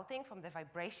resulting from the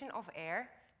vibration of air,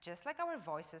 just like our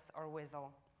voices or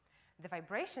whistle. The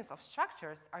vibrations of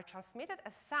structures are transmitted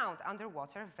as sound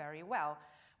underwater very well,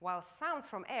 while sounds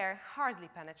from air hardly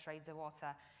penetrate the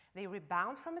water. They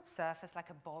rebound from its surface like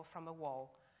a ball from a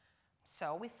wall.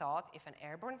 So we thought if an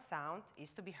airborne sound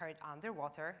is to be heard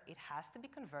underwater, it has to be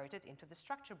converted into the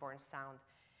structure-borne sound.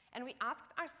 And we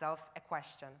asked ourselves a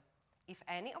question. If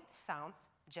any of the sounds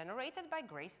generated by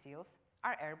gray seals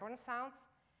are airborne sounds,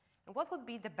 and what would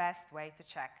be the best way to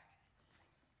check?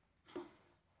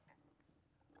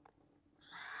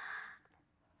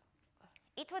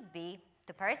 It would be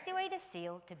to persuade a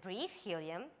seal to breathe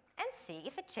helium and see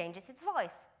if it changes its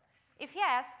voice. If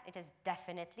yes, it is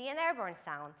definitely an airborne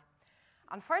sound.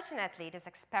 Unfortunately, this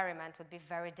experiment would be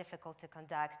very difficult to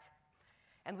conduct,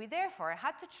 and we therefore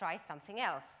had to try something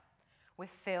else. We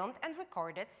filmed and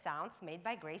recorded sounds made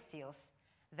by gray seals.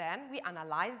 Then we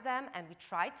analyzed them and we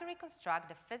tried to reconstruct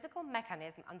the physical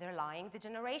mechanism underlying the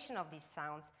generation of these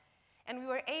sounds, and we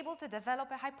were able to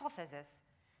develop a hypothesis.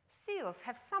 Seals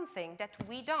have something that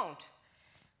we don't.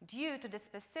 Due to the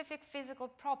specific physical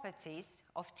properties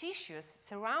of tissues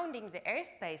surrounding the air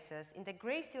spaces in the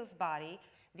gray seal's body,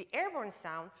 the airborne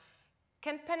sound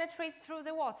can penetrate through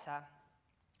the water.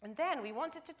 And then we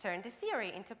wanted to turn the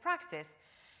theory into practice,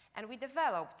 and we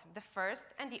developed the first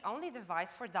and the only device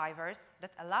for divers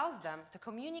that allows them to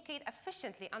communicate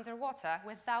efficiently underwater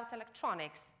without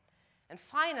electronics. And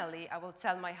finally, I will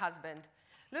tell my husband,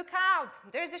 "Look out,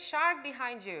 there's a shark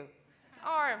behind you."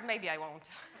 Or maybe I won't.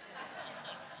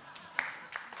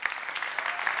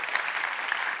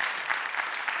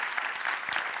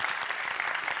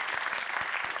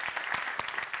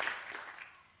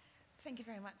 Thank you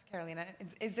very much, Karolina.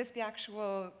 Is this the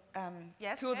actual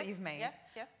Yes, tool yes, that you've made?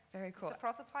 Yeah. Very cool. It's a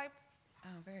prototype.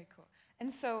 Oh, very cool. And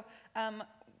so,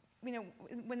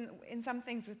 when in some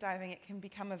things with diving, it can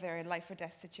become a very life or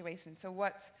death situation. So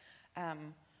what,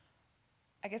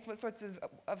 I guess, what sorts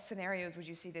of scenarios would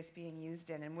you see this being used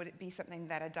in? And would it be something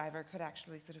that a diver could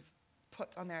actually sort of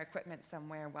put on their equipment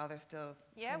somewhere while they're still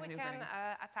Yeah, we maneuvering?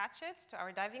 can attach it to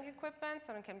our diving equipment,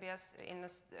 so it can be in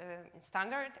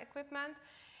standard equipment.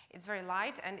 It's very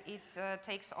light, and it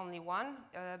takes only one,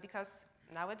 because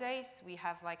nowadays we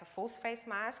have like a full face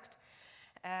mask,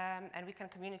 and we can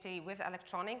communicate with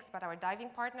electronics, but our diving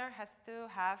partner has to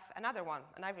have another one,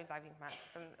 another diving mask.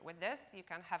 And with this, you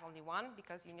can have only one,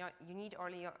 because you need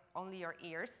only your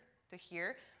ears to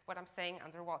hear what I'm saying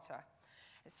underwater.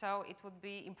 So it would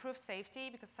be improved safety,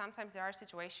 because sometimes there are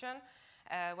situations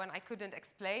when I couldn't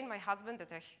explain my husband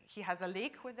that he has a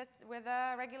leak with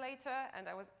a regulator, and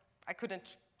I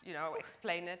couldn't,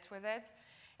 explain it with it.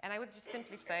 And I would just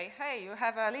simply say, hey, you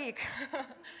have a leak.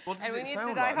 What does and we it need sound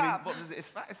to dive like? up.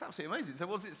 It's absolutely amazing. So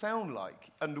what does it sound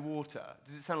like underwater?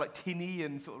 Does it sound like tinny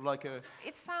and sort of like a...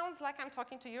 It sounds like I'm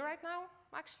talking to you right now,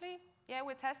 actually. Yeah,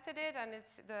 we tested it, and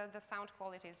the sound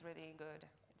quality is really good.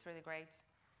 It's really great.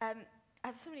 I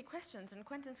have so many questions, and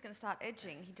Quentin's going to start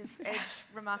edging. He just edged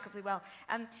remarkably well.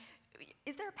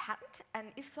 Is there a patent? And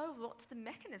if so, what's the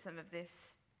mechanism of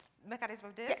this? Mechanism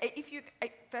of this? Yeah,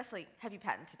 firstly, have you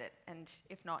patented it? And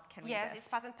if not, can we Yes, invest? it's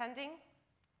patent pending.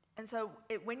 And so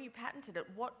when you patented it,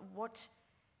 what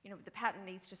the patent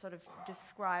needs to sort of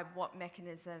describe what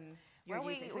mechanism you're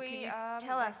using. So can you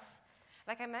tell us?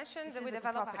 Like I mentioned, the we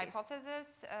physical developed a properties. hypothesis,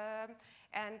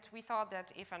 and we thought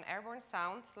that if an airborne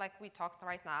sound, like we talked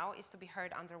right now, is to be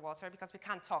heard underwater, because we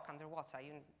can't talk underwater.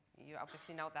 You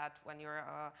obviously know that when you're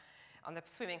on the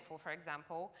swimming pool, for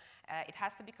example, it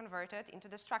has to be converted into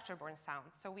the structure-borne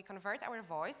sound. So we convert our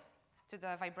voice to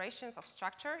the vibrations of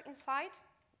structure inside,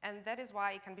 and that is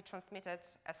why it can be transmitted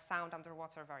as sound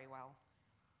underwater very well.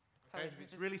 So okay, if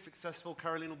it's really successful,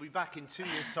 Caroline will be back in 2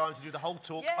 years' time to do the whole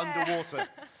talk Yeah. underwater.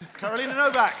 Carolina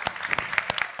Novak.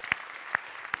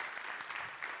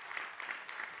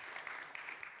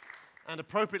 And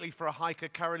appropriately for a hiker,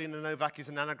 Carolina Novak is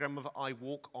an anagram of I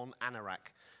walk on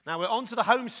anorak. Now we're on to the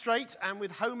home straight, and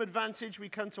with home advantage, we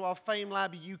come to our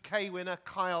Famelab UK winner,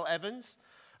 Kyle Evans.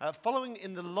 Following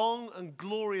in the long and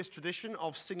glorious tradition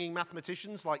of singing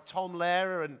mathematicians like Tom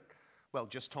Lehrer and, well,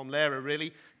 just Tom Lehrer,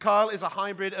 really, Kyle is a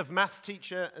hybrid of maths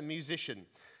teacher and musician.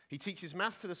 He teaches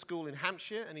maths at a school in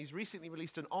Hampshire, and he's recently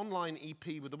released an online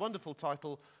EP with the wonderful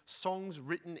title, Songs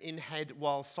Written in Head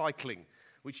While Cycling,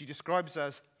 which he describes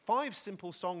as 5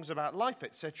 simple songs about life,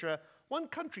 etc., 1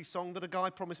 country song that a guy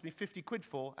promised me 50 quid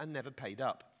for and never paid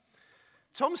up.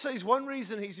 Tom says one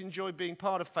reason he's enjoyed being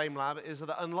part of Famelab is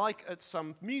that unlike at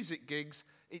some music gigs,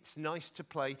 it's nice to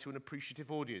play to an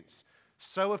appreciative audience.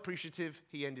 So appreciative,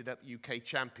 he ended up UK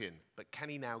champion. But can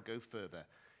he now go further?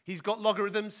 He's got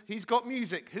logarithms, he's got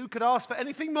music. Who could ask for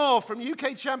anything more from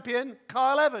UK champion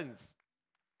Kyle Evans?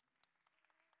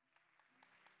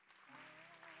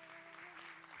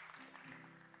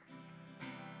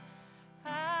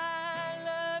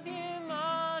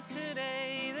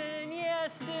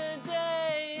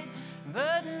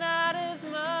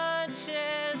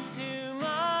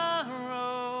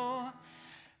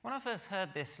 When I first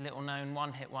heard this little-known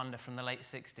one-hit wonder from the late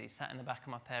 60s sat in the back of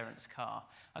my parents' car,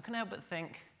 I couldn't help but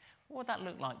think, what would that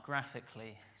look like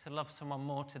graphically, to love someone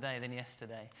more today than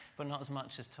yesterday, but not as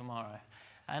much as tomorrow?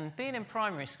 And being in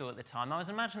primary school at the time, I was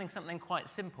imagining something quite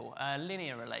simple, a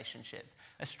linear relationship,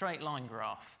 a straight line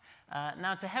graph.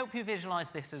 Now, to help you visualize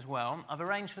this as well, I've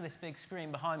arranged for this big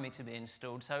screen behind me to be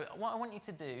installed. So what I want you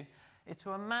to do is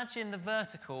to imagine the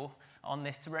vertical on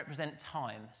this to represent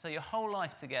time. So your whole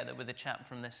life together with a chap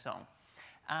from this song.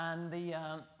 And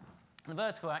the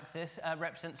vertical axis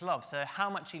represents love, so how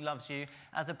much he loves you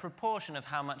as a proportion of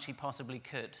how much he possibly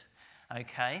could.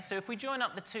 Okay, so if we join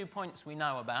up the 2 points we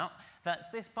know about, that's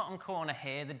this bottom corner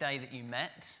here, the day that you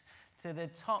met, to the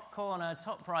top corner,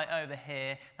 top right over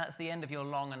here, that's the end of your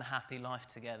long and happy life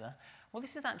together. Well,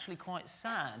 this is actually quite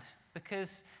sad,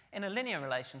 because in a linear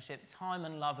relationship, time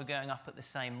and love are going up at the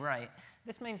same rate.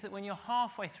 This means that when you're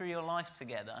halfway through your life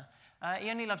together,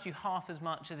 he only loves you half as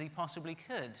much as he possibly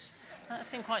could. That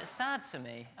seemed quite sad to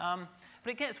me.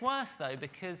 But it gets worse, though,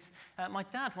 because my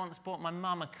dad once bought my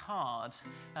mum a card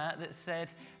that said,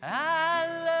 I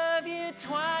love you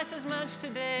twice as much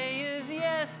today as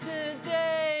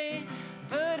yesterday,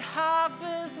 but half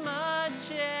as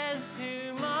much as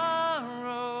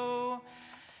tomorrow.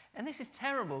 And this is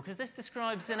terrible, because this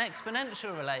describes an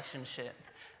exponential relationship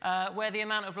where the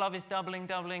amount of love is doubling,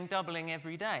 doubling, doubling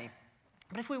every day.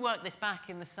 But if we work this back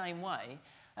in the same way,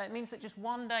 it means that just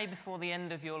one day before the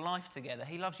end of your life together,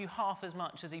 he loves you half as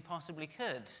much as he possibly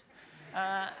could.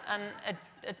 And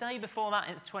a day before that,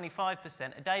 it's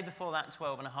 25%. A day before that,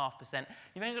 12.5%.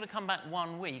 You've only got to come back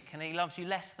 1 week, and he loves you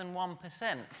less than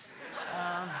 1%.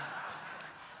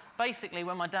 basically,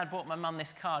 when my dad bought my mum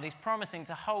this card, he's promising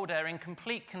to hold her in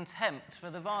complete contempt for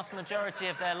the vast majority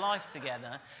of their life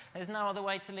together. There's no other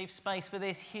way to leave space for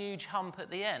this huge hump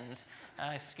at the end.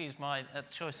 Excuse my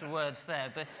choice of words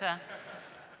there, but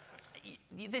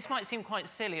this might seem quite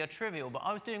silly or trivial, but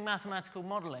I was doing mathematical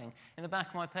modelling in the back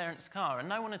of my parents' car, and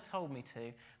no one had told me to.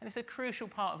 And it's a crucial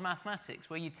part of mathematics,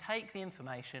 where you take the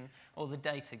information or the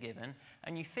data given,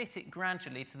 and you fit it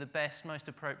gradually to the best, most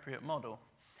appropriate model.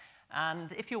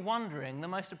 And if you're wondering, the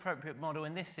most appropriate model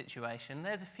in this situation,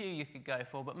 there's a few you could go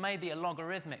for, but maybe a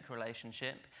logarithmic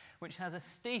relationship, which has a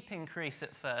steep increase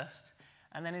at first,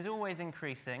 and then is always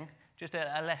increasing, just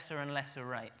at a lesser and lesser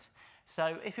rate.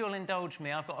 So if you'll indulge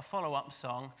me, I've got a follow-up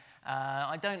song.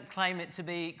 I don't claim it to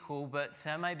be equal, but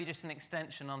maybe just an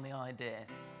extension on the idea.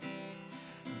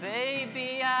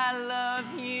 Baby, I love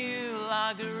you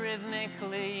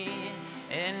logarithmically.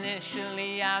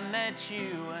 Initially I met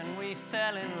you and we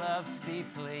fell in love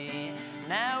steeply.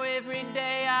 Now every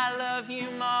day I love you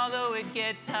more, though it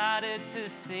gets harder to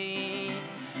see.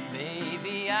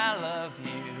 Baby, I love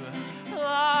you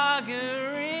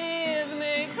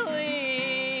logarithmically.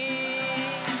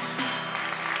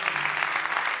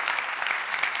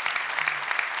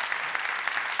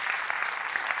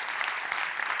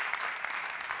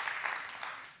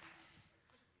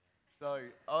 So,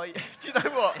 do you know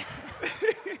what?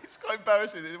 It's quite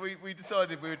embarrassing. We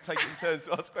decided we would take it in turns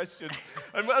to ask questions.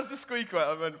 And as the squeak went,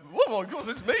 I went, oh my God,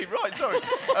 it's me. Right, sorry.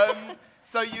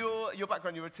 So your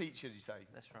background, you're a teacher, did you say?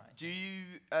 That's right. Do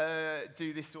you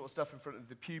do this sort of stuff in front of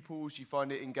the pupils? Do you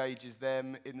find it engages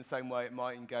them in the same way it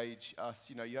might engage us?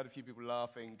 You know, you had a few people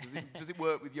laughing. Does it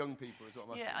work with young people is what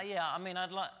I'm asking? Yeah. I mean, I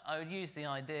would use the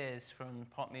ideas from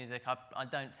pop music. I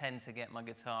don't tend to get my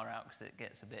guitar out because it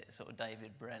gets a bit sort of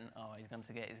David Brent. Oh, he's going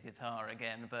to get his guitar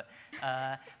again. But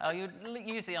you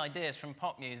use the ideas from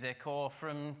pop music or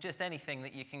from just anything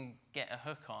that you can get a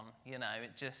hook on. You know,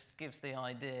 it just gives the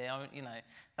idea. You know,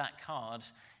 that card.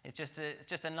 It's just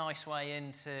a nice way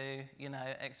into, you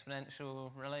know,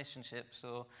 exponential relationships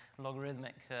or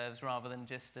logarithmic curves rather than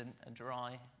just a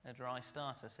dry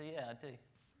starter. So yeah, I do.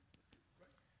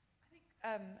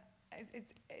 I think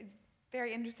it's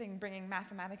very interesting bringing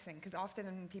mathematics in, because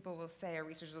often people will say, or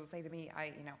researchers will say to me,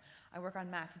 I work on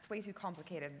math, it's way too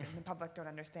complicated and the public don't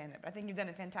understand it. But I think you've done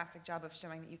a fantastic job of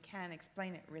showing that you can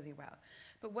explain it really well.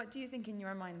 But what do you think in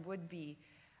your mind would be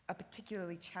a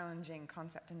particularly challenging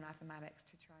concept in mathematics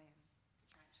to try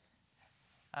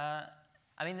and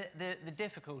I mean, the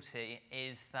difficulty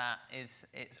is that it's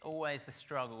always the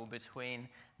struggle between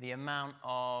the amount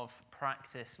of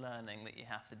practice learning that you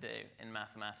have to do in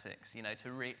mathematics, you know,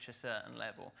 to reach a certain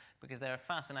level. Because there are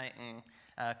fascinating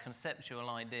conceptual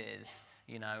ideas,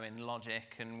 you know, in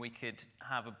logic, and we could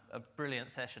have a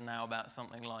brilliant session now about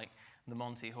something like the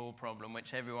Monty Hall problem,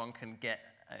 which everyone can get,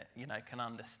 you know, can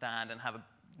understand and have a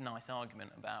nice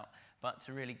argument about. But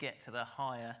to really get to the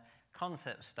higher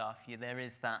concept stuff, there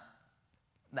is that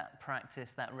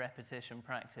practice, that repetition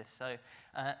practice. So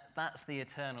that's the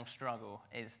eternal struggle,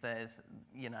 is there's,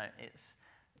 you know, it's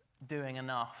doing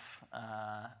enough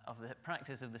of the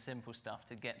practice of the simple stuff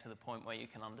to get to the point where you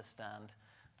can understand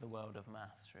the world of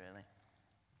maths, really.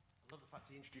 I love the fact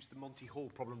he introduced the Monty Hall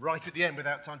problem right at the end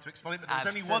without time to explain it, but there's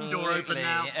only Absolutely. one door open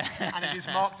now, and it is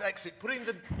marked exit. Putting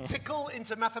the tickle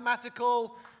into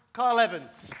mathematical, Kyle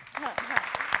Evans.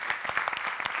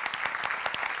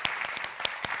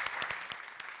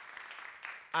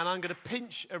 And I'm going to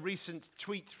pinch a recent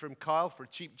tweet from Kyle for a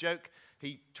cheap joke.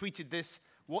 He tweeted this: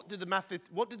 what did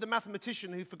the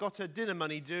mathematician who forgot her dinner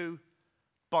money do?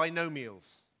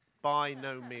 Binomials.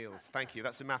 Binomials. Thank you.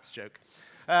 That's a maths joke.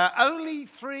 Only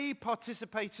 3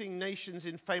 participating nations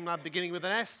in Famelab beginning with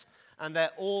an S, and they're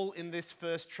all in this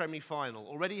first tremi-final.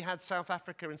 Already had South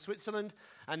Africa and Switzerland,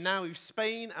 and now we've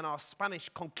Spain and our Spanish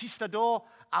conquistador,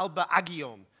 Alba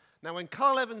Aguillon. Now, when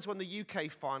Carl Evans won the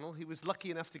UK final, he was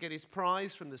lucky enough to get his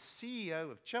prize from the CEO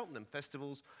of Cheltenham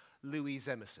Festivals, Louise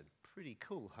Emerson. Pretty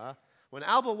cool, huh? When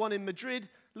Alba won in Madrid,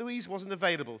 Louise wasn't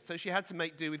available, so she had to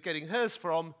make do with getting hers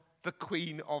from the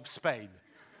Queen of Spain.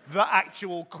 The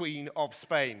actual Queen of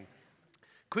Spain.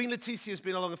 Queen Letitia's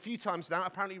been along a few times now,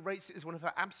 apparently rates it as one of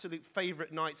her absolute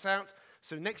favourite nights out.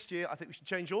 So next year, I think we should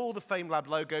change all the Famelab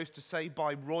logos to say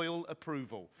by royal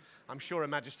approval. I'm sure Her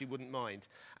Majesty wouldn't mind.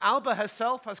 Alba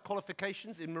herself has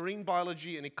qualifications in marine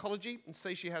biology and ecology, and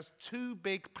says she has 2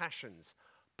 big passions: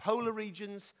 polar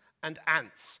regions and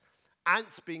ants.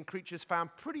 Ants being creatures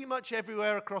found pretty much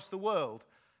everywhere across the world,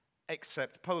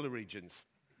 except polar regions.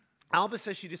 Alba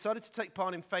says she decided to take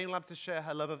part in Famelab to share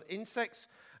her love of insects,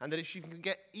 and that if she can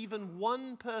get even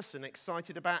one person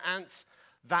excited about ants,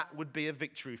 that would be a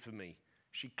victory for me.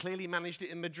 She clearly managed it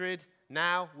in Madrid.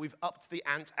 Now we've upped the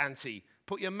ant ante.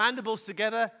 Put your mandibles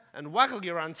together and waggle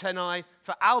your antennae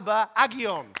for Alba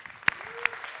Aguillon.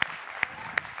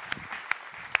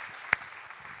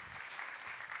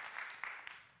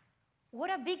 What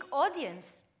a big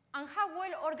audience, and how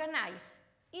well organized.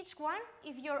 Each one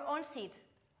is your own seat.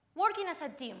 Working as a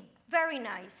team, very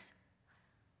nice.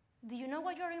 Do you know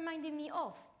what you're reminding me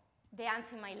of? The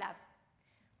ants in my lab.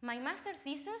 My master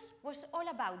thesis was all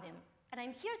about them, and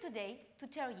I'm here today to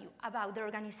tell you about their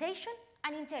organization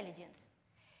and intelligence.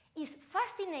 It's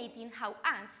fascinating how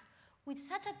ants, with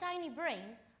such a tiny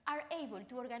brain, are able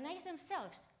to organize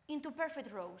themselves into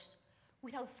perfect rows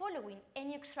without following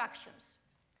any instructions.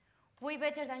 Way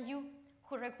better than you,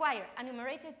 who require a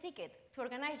numerated ticket to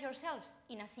organize yourselves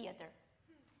in a theater.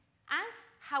 Ants,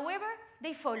 however,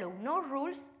 they follow no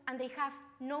rules and they have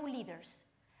no leaders.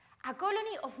 A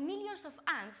colony of millions of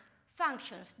ants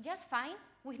functions just fine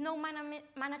with no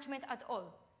management at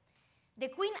all. The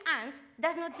queen ant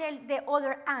does not tell the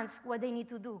other ants what they need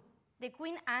to do. The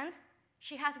queen ant,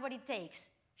 she has what it takes.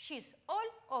 She's all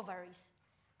ovaries,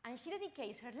 and she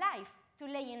dedicates her life to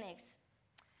laying eggs.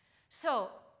 So,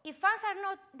 if ants are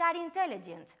not that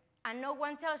intelligent and no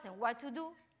one tells them what to do,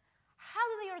 how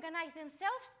do they organize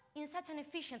themselves in such an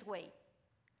efficient way?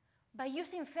 By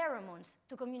using pheromones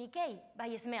to communicate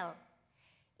by smell.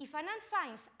 If an ant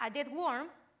finds a dead worm,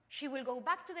 she will go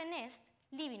back to the nest,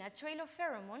 leaving a trail of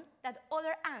pheromone that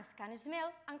other ants can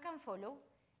smell and can follow.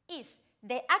 Is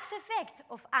the axe effect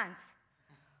of ants.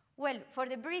 Well, for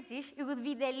the British, it would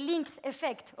be the lynx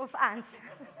effect of ants.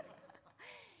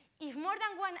 If more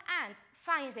than one ant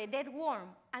finds the dead worm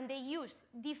and they use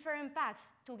different paths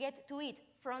to get to it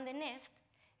from the nest,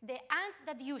 the ant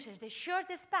that uses the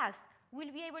shortest path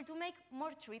will be able to make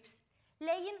more trips,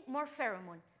 laying more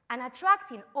pheromone and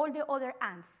attracting all the other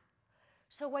ants.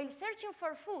 So while searching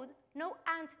for food, no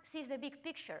ant sees the big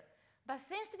picture, but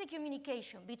thanks to the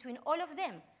communication between all of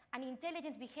them, an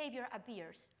intelligent behavior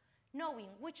appears, knowing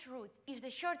which route is the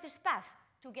shortest path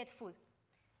to get food.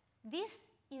 This,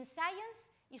 in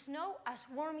science, is known as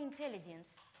swarm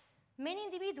intelligence. Many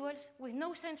individuals with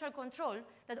no central control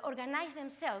that organize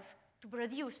themselves to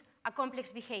produce a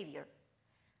complex behavior.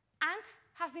 Ants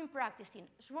have been practicing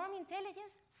swarm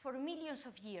intelligence for millions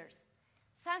of years,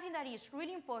 something that is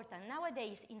really important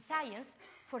nowadays in science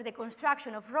for the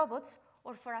construction of robots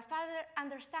or for a further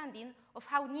understanding of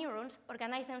how neurons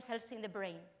organize themselves in the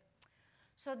brain.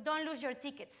 So don't lose your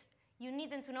tickets. You need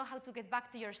them to know how to get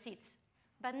back to your seats.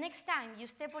 But next time you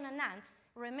step on an ant,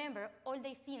 remember all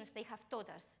the things they have taught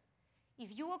us.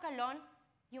 If you walk alone,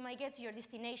 you might get to your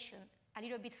destination a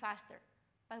little bit faster.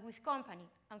 But with company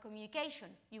and communication,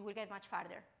 you will get much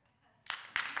farther.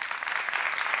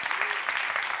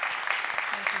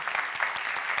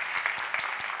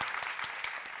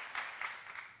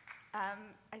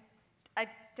 I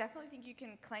definitely think you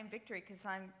can claim victory because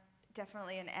I'm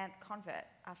definitely an ant convert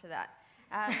after that.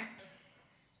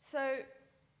 So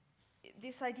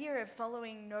this idea of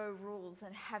following no rules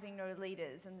and having no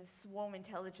leaders and this swarm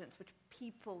intelligence, which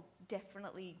people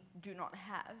definitely do not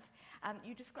have,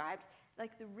 you described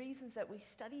like the reasons that we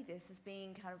study this as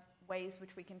being kind of ways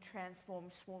which we can transform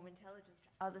swarm intelligence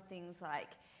to other things like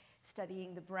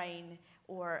studying the brain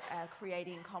or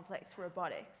creating complex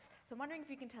robotics. So I'm wondering if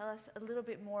you can tell us a little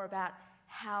bit more about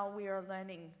how we are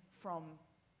learning from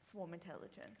swarm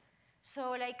intelligence.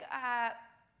 So like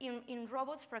in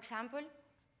robots, for example,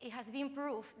 it has been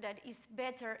proved that it's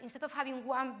better, instead of having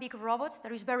one big robot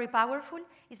that is very powerful,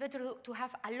 it's better to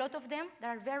have a lot of them that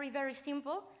are very, very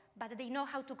simple, but they know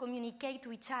how to communicate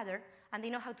to each other and they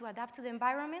know how to adapt to the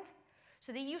environment.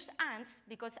 So they use ants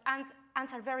because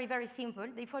ants are very, very simple.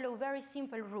 They follow very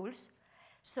simple rules.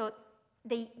 So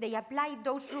they apply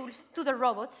those rules to the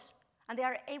robots and they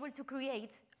are able to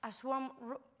create a swarm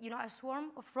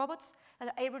of robots that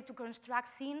are able to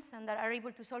construct things and that are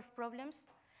able to solve problems.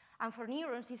 And for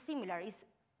neurons, it's similar. It's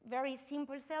very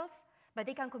simple cells, but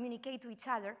they can communicate to each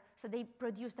other, so they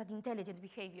produce that intelligent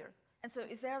behavior. And so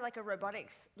is there like a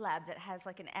robotics lab that has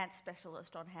like an ant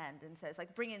specialist on hand and says,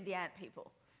 like, bring in the ant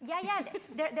people? Yeah,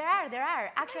 there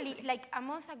are. Actually, like a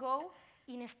month ago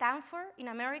in Stanford, in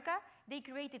America, they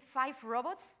created 5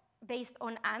 robots based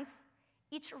on ants.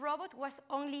 Each robot was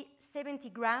only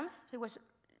 70 grams, so it was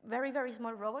very, very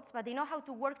small robots, but they know how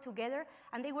to work together,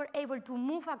 and they were able to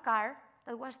move a car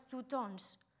that was 2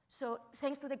 tons. So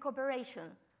thanks to the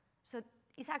cooperation. So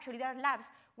it's actually, there are labs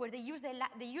where they use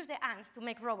the ants to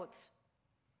make robots.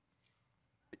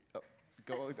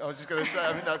 I was just going to say,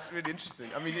 I mean, that's really interesting.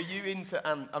 I mean, are you into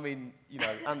ants? I mean, you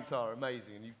know, ants are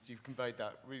amazing, and you've conveyed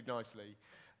that really nicely.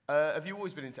 Have you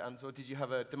always been into ants, or did you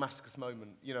have a Damascus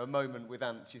moment, you know, a moment with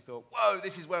ants you thought, whoa,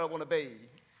 this is where I want to be?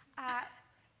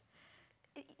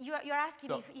 You're asking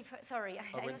Stop. if sorry,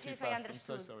 I I'm went not too sure if I fast, I'm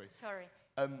understood. so sorry. Sorry.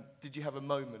 Did you have a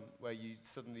moment where you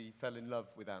suddenly fell in love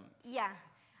with ants? Yeah,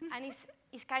 and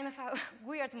it's kind of a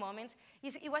weird moment.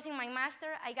 It was in my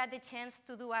master. I got the chance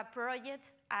to do a project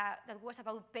that was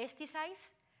about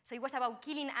pesticides. So it was about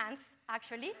killing ants,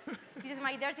 actually. This is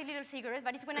my dirty little secret,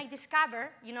 but it's when I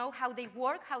discover, you know, how they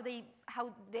work, how the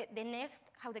nest,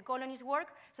 how the colonies work.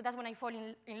 So that's when I fall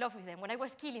in love with them, when I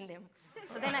was killing them.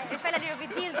 So then I felt a little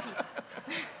bit guilty.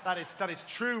 That is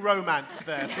true romance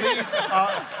there. Please,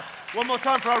 one more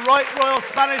time for our Right Royal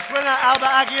Spanish winner, Alba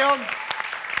Aguillon.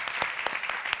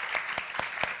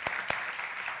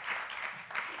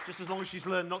 Just as long as she's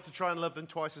learned not to try and love them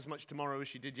twice as much tomorrow as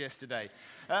she did yesterday.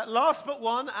 Last but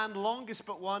one, and longest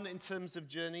but one in terms of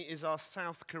journey, is our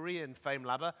South Korean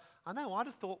Famelabber. I know, I'd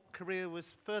have thought Korea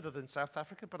was further than South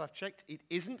Africa, but I've checked, it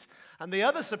isn't. And the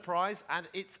other surprise, and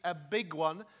it's a big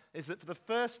one, is that for the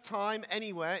first time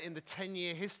anywhere in the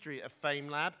 10-year history of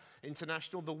Famelab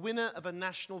International, the winner of a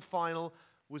national final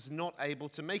was not able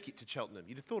to make it to Cheltenham.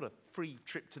 You'd have thought a free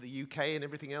trip to the UK and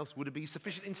everything else would have been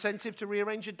sufficient incentive to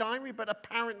rearrange a diary, but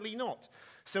apparently not.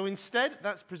 So instead,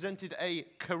 that's presented a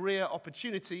career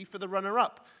opportunity for the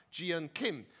runner-up, Jiyeon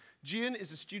Kim. Jiyeon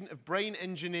is a student of brain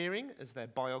engineering, as their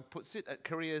biog puts it, at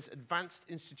Korea's Advanced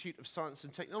Institute of Science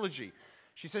and Technology.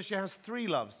 She says she has three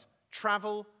loves: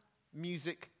 travel,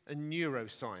 music, and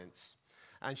neuroscience.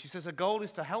 And she says her goal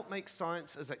is to help make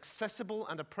science as accessible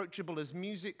and approachable as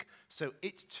music, so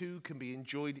it too can be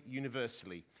enjoyed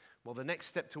universally. Well, the next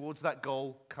step towards that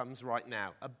goal comes right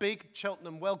now. A big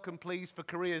Cheltenham welcome, please, for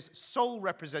Korea's sole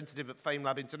representative at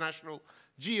Famelab International,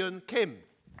 Jiyeon Kim.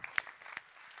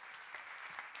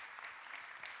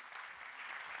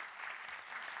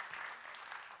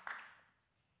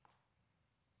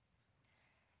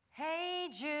 Hey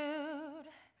Jude,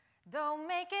 don't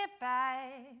make it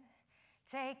bad.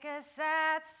 Take a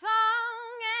sad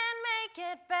song and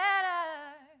make it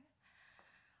better.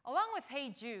 Along with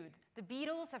Hey Jude, the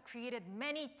Beatles have created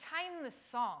many timeless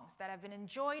songs that have been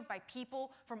enjoyed by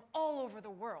people from all over the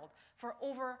world for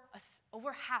over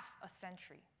half a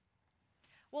century.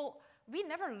 Well, we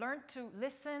never learned to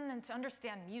listen and to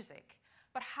understand music,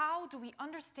 but how do we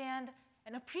understand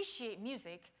and appreciate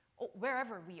music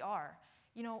wherever we are?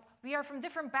 You know, we are from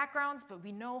different backgrounds, but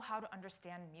we know how to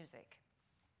understand music.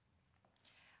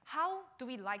 How do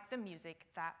we like the music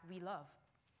that we love?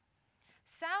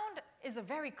 Sound is a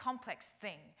very complex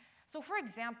thing. So for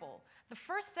example, the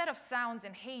first set of sounds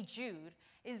in Hey Jude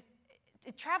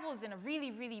it travels in a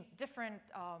really, really different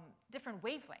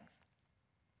wavelength.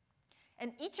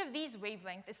 And each of these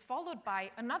wavelengths is followed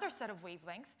by another set of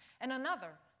wavelengths and another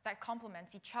that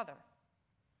complements each other.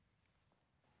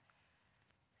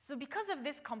 So because of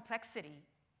this complexity,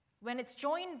 when it's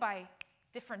joined by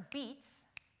different beats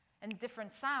and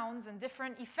different sounds and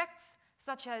different effects,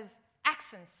 such as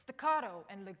accents, staccato,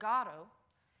 and legato,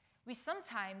 we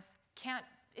sometimes can't,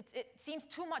 it seems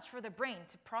too much for the brain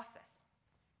to process.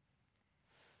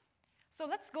 So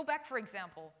let's go back, for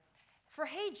example. For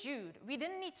Hey Jude, we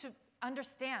didn't need to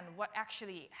understand what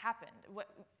actually happened.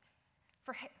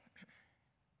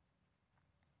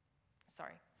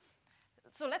 Sorry.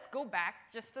 So let's go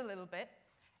back just a little bit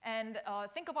and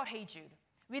think about Hey Jude.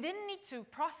 We didn't need to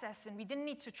process and we didn't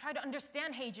need to try to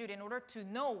understand Hey Jude in order to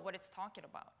know what it's talking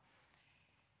about.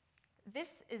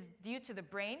 This is due to the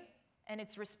brain and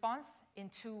its response in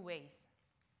two ways.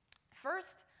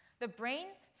 First, the brain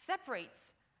separates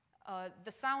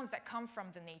the sounds that come from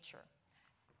the nature.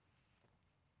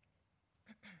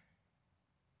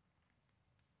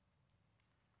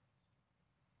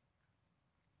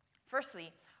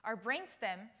 Firstly, our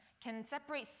brainstem can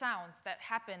separate sounds that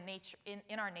happen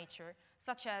in our nature,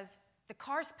 such as the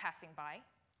cars passing by,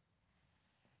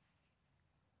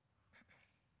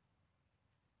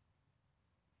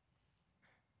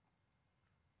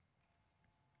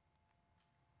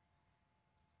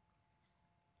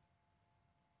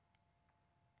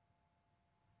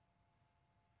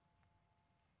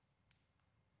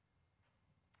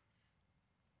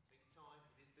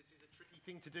 This is a tricky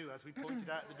thing to do, as we pointed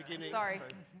out at the beginning. Sorry.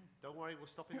 So don't worry, we're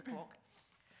stopping the clock.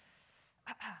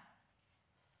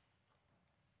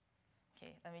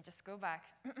 Okay, let me just go back.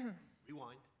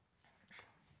 Rewind.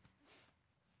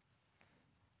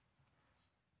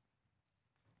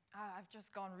 I've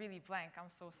just gone really blank. I'm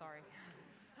so sorry.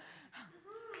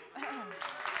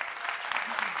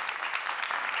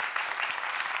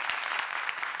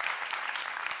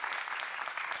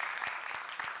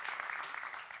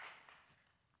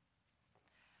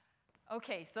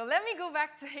 Okay, so let me go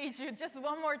back to Hey Jude just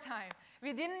one more time,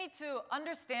 We didn't need to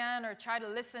understand or try to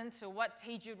listen to what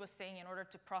Hey Jude was saying in order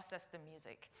to process the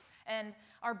music. And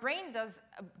our brain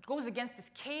goes against this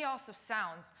chaos of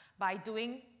sounds by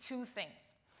doing two things.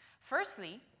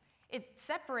 Firstly, it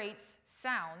separates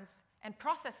sounds and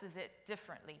processes it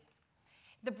differently.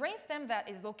 The brainstem that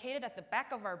is located at the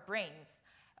back of our brains,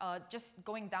 just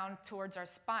going down towards our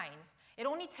spines, it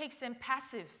only takes in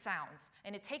passive sounds,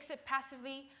 and it takes it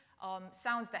passively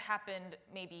sounds that happened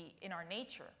maybe in our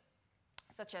nature,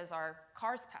 such as our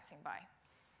cars passing by.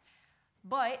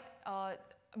 But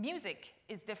music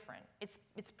is different.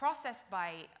 It's processed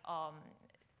by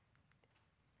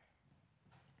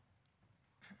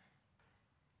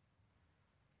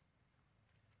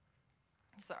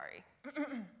sorry.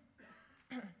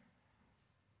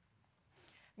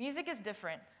 Music is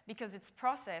different because it's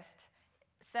processed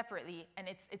separately, and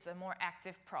it's a more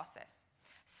active process.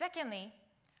 Secondly,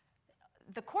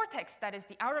 the cortex, that is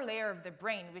the outer layer of the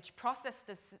brain, which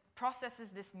processes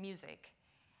this music,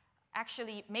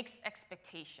 actually makes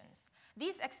expectations.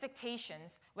 These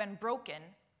expectations, when broken,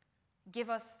 give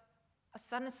us a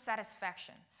sudden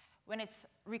satisfaction. When it's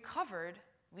recovered,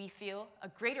 we feel a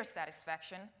greater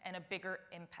satisfaction and a bigger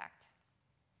impact.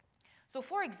 So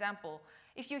for example,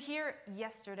 if you hear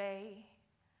yesterday,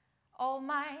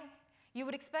 you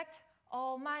would expect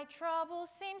all my troubles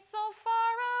seem so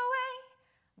far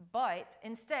away. But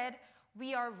instead,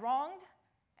 we are wronged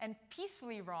and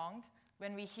peacefully wronged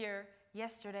when we hear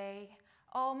yesterday,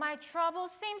 all my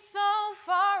troubles seem so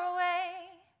far away.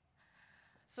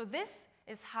 So this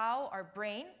is how our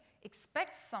brain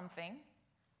expects something,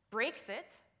 breaks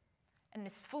it, and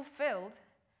is fulfilled,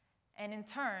 and in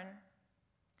turn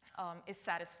is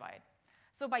satisfied.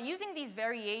 So by using these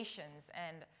variations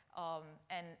and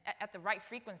at the right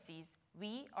frequencies,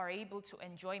 we are able to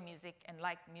enjoy music and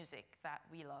like music that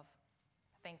we love.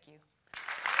 Thank you.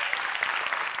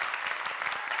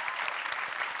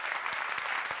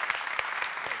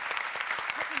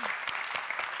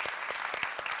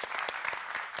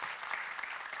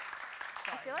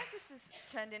 I feel like this has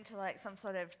turned into like some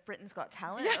sort of Britain's Got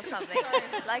Talent or something.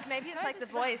 Like maybe it's like The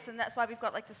Voice, and that's why we've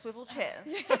got like the swivel chairs.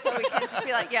 So we can just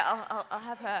be like, yeah, I'll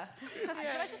have her. Can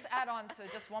I just add on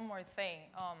to just one more thing?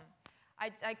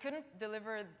 I couldn't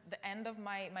deliver the end of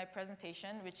my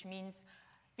presentation, which means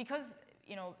because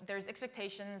there's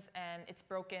expectations and it's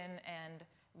broken, and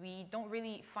we don't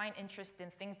really find interest in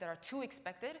things that are too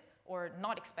expected or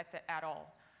not expected at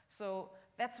all. So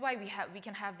that's why we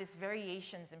can have these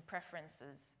variations in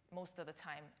preferences most of the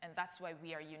time, and that's why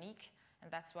we are unique, and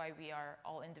that's why we are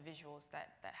all individuals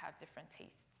that have different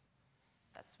tastes.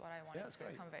 That's what I wanted to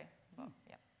convey. Well,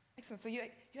 yeah. Excellent. So you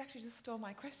actually just stole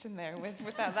my question there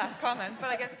with that last comment.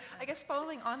 But I guess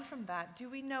following on from that, do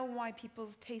we know why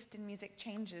people's taste in music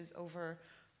changes over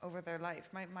their life?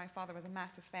 My father was a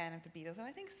massive fan of the Beatles, and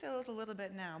I think still is a little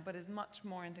bit now, but is much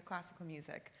more into classical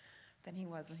music than he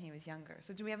was when he was younger.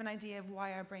 So do we have an idea of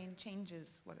why our brain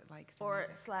changes what it likes in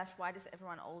music? Or / why does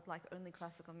everyone old like only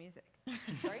classical music?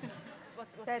 Sorry?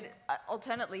 What's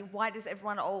alternately, why does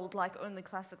everyone old like only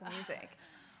classical music?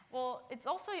 Well, it's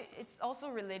also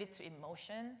related to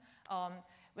emotion.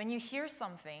 When you hear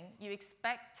something, you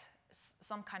expect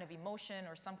some kind of emotion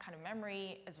or some kind of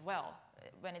memory as well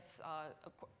when it's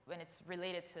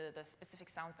related to the specific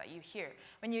sounds that you hear.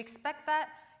 When you expect that,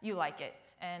 you like it.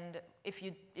 And if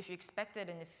you expect it,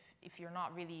 and if you're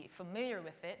not really familiar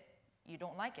with it, you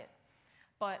don't like it.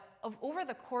 But over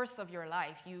the course of your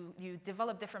life, you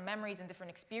develop different memories and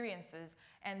different experiences,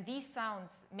 and these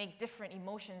sounds make different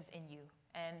emotions in you.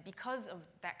 And because of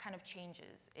that kind of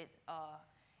changes,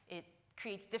 it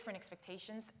creates different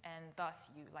expectations, and thus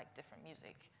you like different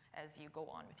music as you go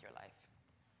on with your life.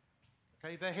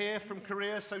 Okay, they're here from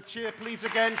Korea, so cheer please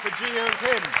again for Gia and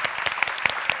Kim.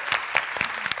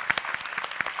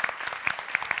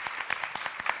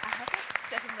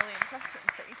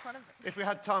 If we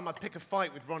had time, I'd pick a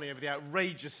fight with Ronnie over the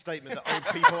outrageous statement that old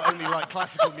people only like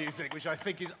classical music, which I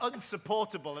think is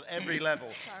unsupportable at every level.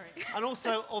 Sorry. And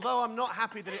also, although I'm not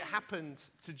happy that it happened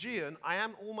to Gian, I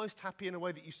am almost happy in a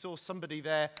way that you saw somebody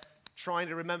there trying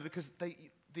to remember, because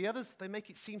the others, they make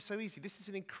it seem so easy. This is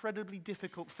an incredibly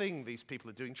difficult thing these people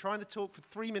are doing. Trying to talk for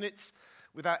 3 minutes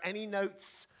without any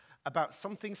notes about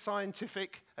something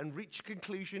scientific and reach a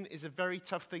conclusion is a very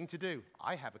tough thing to do.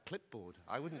 I have a clipboard.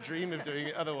 I wouldn't dream of doing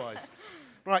it otherwise.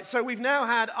 Right, so we've now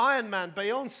had Iron Man,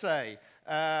 Beyonce,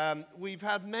 we've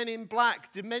had Men in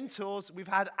Black, Dementors, we've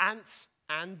had Ants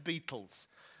and Beatles.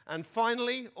 And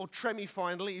finally, or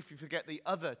tremi-finally, if you forget the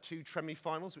other 2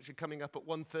 tremi-finals, which are coming up at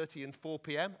 1:30 and 4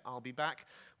 p.m., I'll be back,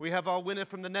 we have our winner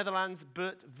from the Netherlands,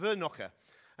 Bert Vernokke.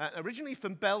 Originally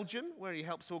from Belgium, where he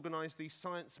helps organise the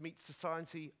Science Meets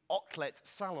Society Outlet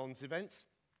Salons events,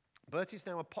 Bert is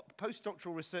now a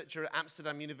postdoctoral researcher at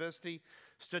Amsterdam University,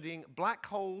 studying black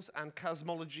holes and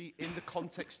cosmology in the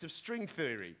context of string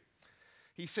theory.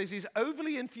 He says his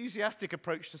overly enthusiastic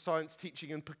approach to science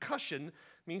teaching and percussion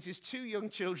means his 2 young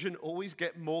children always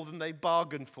get more than they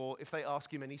bargain for if they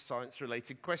ask him any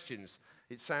science-related questions.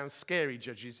 It sounds scary,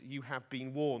 judges. You have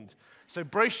been warned. So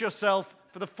brace yourself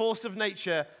for the force of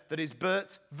nature that is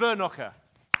Bert Vernocker.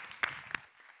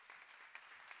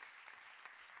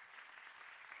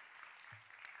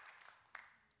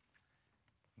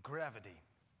 Gravity.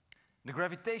 The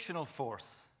gravitational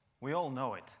force. We all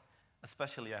know it,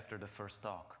 especially after the first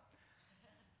talk.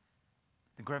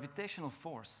 The gravitational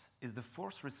force is the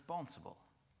force responsible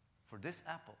for this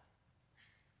apple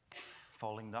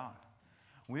falling down.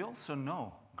 We also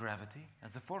know gravity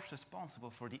as the force responsible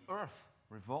for the Earth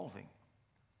revolving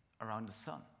around the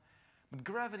sun. But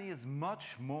gravity is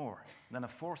much more than a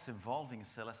force involving a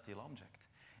celestial object.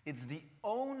 It's the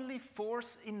only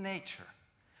force in nature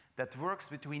that works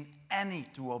between any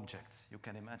 2 objects you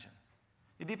can imagine.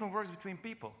 It even works between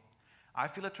people. I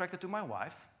feel attracted to my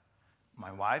wife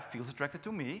feels attracted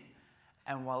to me,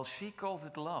 and while she calls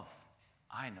it love,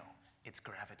 I know it's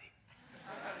gravity.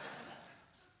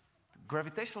 The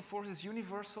gravitational force is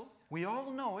universal, we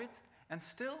all know it, and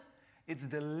still, it's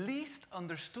the least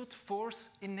understood force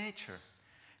in nature.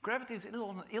 Gravity is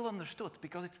ill understood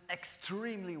because it's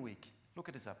extremely weak. Look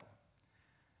at this apple.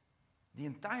 The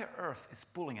entire Earth is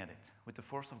pulling at it with the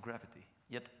force of gravity,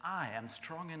 yet I am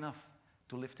strong enough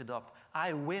to lift it up.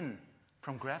 I win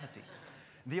from gravity.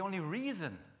 The only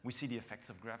reason we see the effects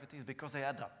of gravity is because they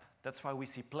add up. That's why we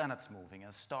see planets moving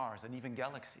and stars and even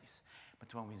galaxies.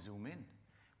 But when we zoom in,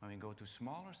 when we go to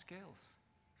smaller scales,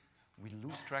 we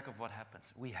lose track of what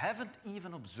happens. We haven't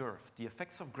even observed the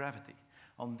effects of gravity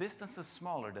on distances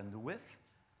smaller than the width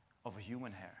of a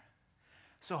human hair.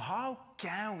 So how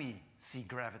can we see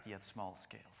gravity at small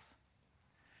scales?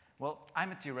 Well,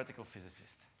 I'm a theoretical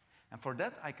physicist, and for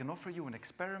that I can offer you an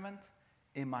experiment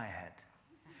in my head.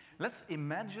 Let's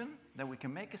imagine that we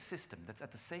can make a system that's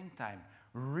at the same time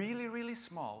really, really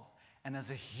small and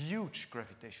has a huge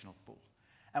gravitational pull.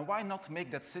 And why not make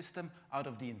that system out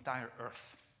of the entire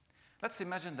Earth? Let's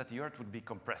imagine that the Earth would be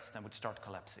compressed and would start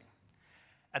collapsing.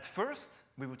 At first,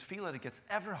 we would feel that it gets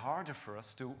ever harder for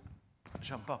us to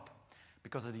jump up.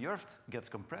 Because as the Earth gets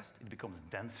compressed, it becomes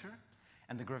denser,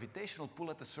 and the gravitational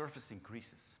pull at the surface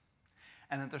increases.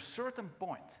 And at a certain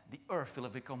point, the Earth will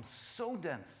have become so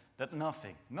dense that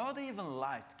nothing, not even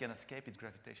light, can escape its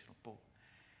gravitational pull.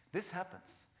 This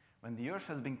happens when the Earth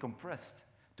has been compressed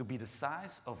to be the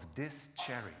size of this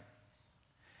cherry.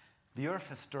 The Earth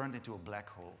has turned into a black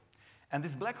hole. And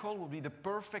this black hole will be the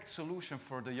perfect solution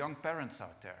for the young parents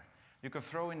out there. You can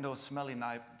throw in those smelly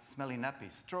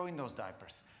nappies, throw in those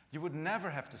diapers. You would never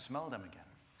have to smell them again.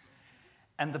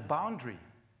 And the boundary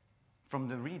from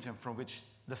the region from which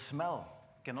the smell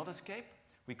cannot escape,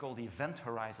 we call the event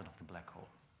horizon of the black hole.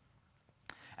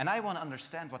 And I want to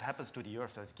understand what happens to the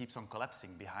Earth as it keeps on collapsing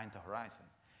behind the horizon.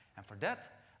 And for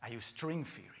that, I use string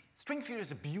theory. String theory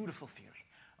is a beautiful theory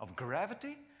of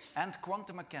gravity and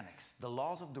quantum mechanics, the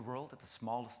laws of the world at the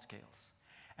smallest scales.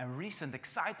 And recent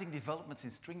exciting developments in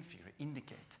string theory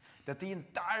indicate that the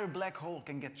entire black hole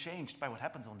can get changed by what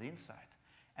happens on the inside.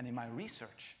 And in my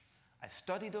research, I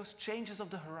study those changes of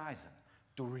the horizon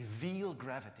to reveal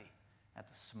gravity at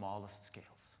the smallest scales.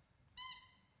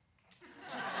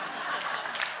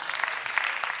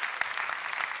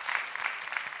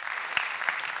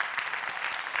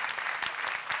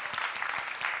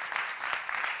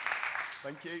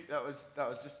 Thank you. That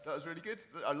was really good.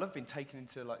 I love being taken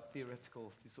into like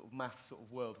theoretical sort of math sort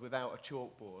of world without a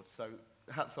chalkboard. So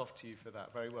hats off to you for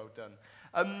that. Very well done.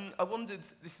 I wondered,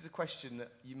 this is a question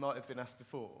that you might have been asked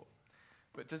before,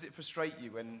 but does it frustrate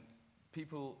you when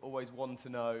people always want to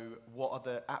know what are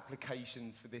the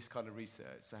applications for this kind of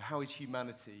research? So how is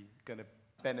humanity going to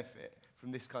benefit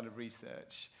from this kind of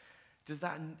research? Does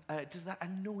that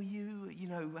annoy you? You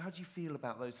know, how do you feel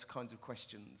about those kinds of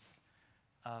questions?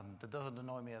 That doesn't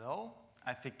annoy me at all.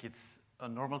 I think it's a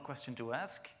normal question to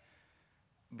ask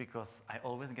because I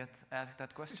always get asked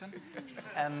that question.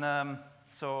 And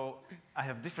so I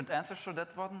have different answers for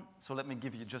that one. So let me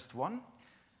give you just one.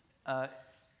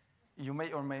 You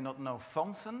may or may not know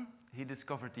Thomson. He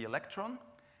discovered the electron,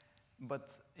 but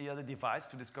he had a device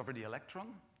to discover the electron.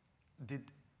 Did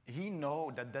he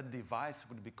know that that device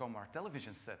would become our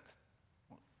television set?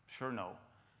 Well, sure no.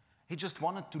 He just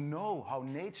wanted to know how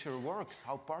nature works,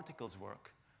 how particles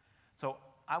work. So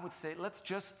I would say, let's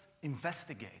just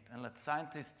investigate and let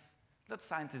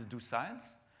scientists do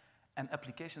science. and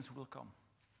applications will come.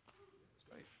 That's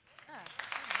great.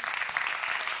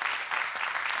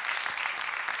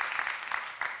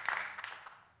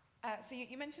 So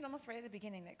you mentioned almost right at the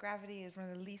beginning that gravity is one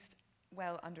of the least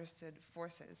well understood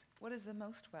forces. What is the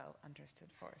most well understood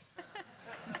force?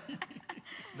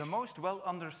 The most well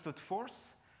understood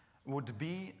force would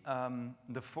be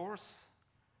the force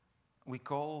we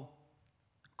call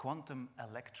quantum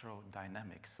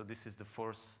electrodynamics. So this is the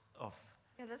force of...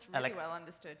 Yeah, that's really well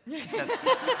understood.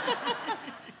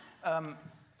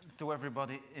 To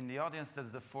everybody in the audience,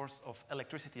 that's the force of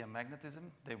electricity and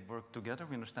magnetism. They work together,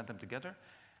 we understand them together.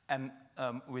 And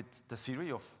with the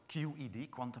theory of QED,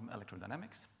 quantum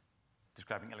electrodynamics,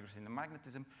 describing electricity and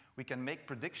magnetism, we can make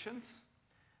predictions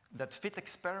that fit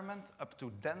experiment up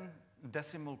to 10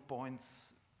 decimal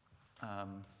points.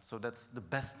 So that's the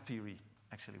best theory,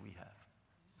 actually, we have.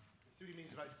 See what he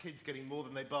means about his kids getting more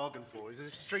than they bargained for.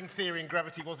 If string theory and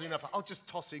gravity wasn't enough, I'll just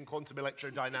toss in quantum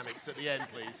electrodynamics at the end,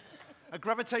 please. A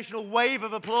gravitational wave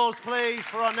of applause, please,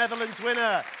 for our Netherlands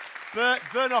winner, Bert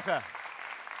Vernocker.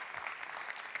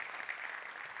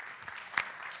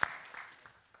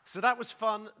 So that was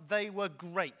fun. They were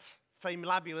great,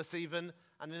 famelabulous even,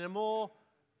 and in a more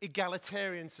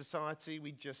egalitarian society,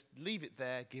 we just leave it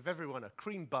there, give everyone a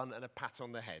cream bun and a pat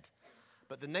on the head.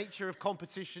 But the nature of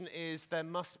competition is there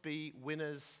must be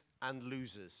winners and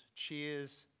losers,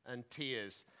 cheers and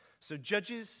tears. So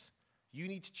judges, you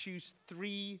need to choose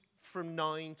 3 from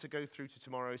 9 to go through to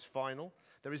tomorrow's final.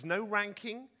 There is no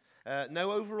ranking,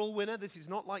 no overall winner. This is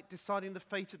not like deciding the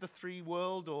fate of the 3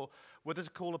 world or whether to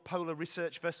call a polar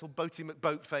research vessel Boaty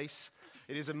McBoatface.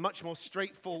 It is a much more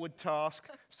straightforward task,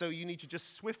 so you need to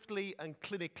just swiftly and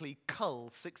clinically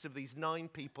cull 6 of these 9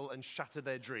 people and shatter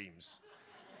their dreams.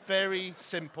 Very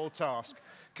simple task.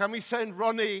 Can we send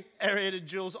Ronnie, Arian, and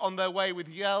Jules on their way with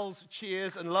yells,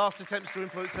 cheers, and last attempts to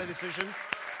influence their decision?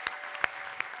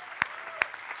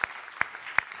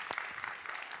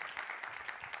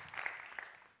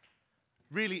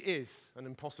 Really is an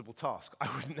impossible task. I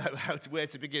wouldn't know where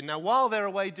to begin. Now, while they're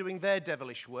away doing their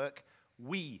devilish work,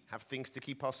 we have things to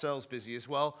keep ourselves busy as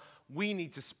well. We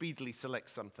need to speedily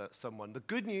select someone. The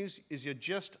good news is you're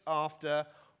just after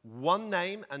 1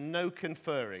 name and no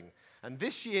conferring. And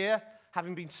this year,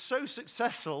 having been so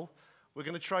successful, we're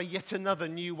going to try yet another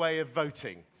new way of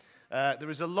voting. There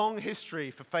is a long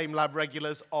history for Famelab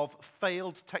regulars of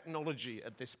failed technology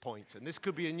at this point, and this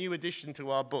could be a new addition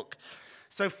to our book.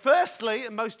 So firstly,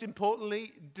 and most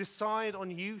importantly, decide on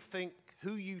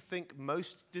who you think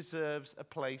most deserves a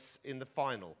place in the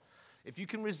final. If you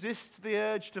can resist the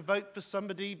urge to vote for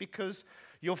somebody because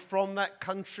you're from that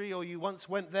country or you once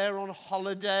went there on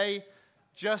holiday,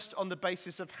 just on the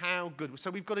basis of how good. So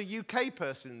we've got a UK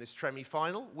person in this Tremi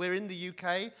final. We're in the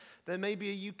UK. There may be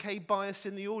a UK bias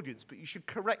in the audience, but you should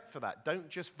correct for that. Don't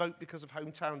just vote because of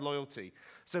hometown loyalty.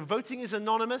 So voting is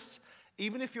anonymous.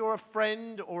 Even if you're a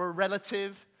friend or a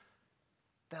relative,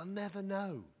 they'll never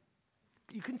know.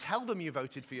 You can tell them you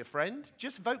voted for your friend.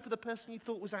 Just vote for the person you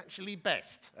thought was actually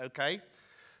best, okay?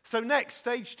 So next,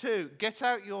 stage 2, get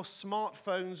out your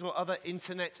smartphones or other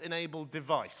internet-enabled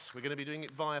device. We're going to be doing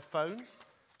it via phone.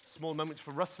 Small moments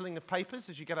for rustling of papers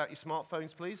as you get out your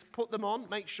smartphones, please. Put them on,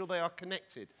 make sure they are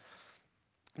connected.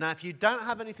 Now, if you don't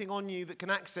have anything on you that can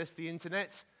access the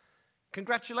internet,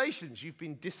 congratulations, you've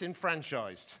been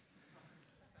disenfranchised.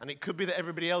 And it could be that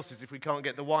everybody else is if we can't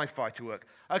get the Wi-Fi to work.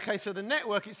 Okay, so the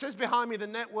network, it says behind me the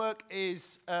network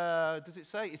is, does it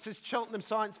say? It says Cheltenham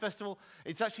Science Festival.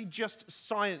 It's actually just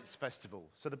Science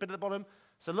Festival. So the bit at the bottom,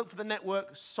 so look for the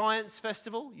network Science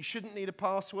Festival. You shouldn't need a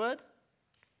password.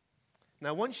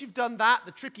 Now, once you've done that,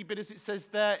 the tricky bit, as it says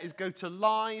there, is go to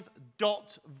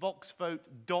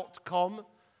live.voxvote.com.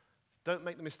 Don't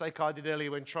make the mistake I did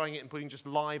earlier when trying it and putting just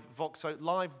live voxvote,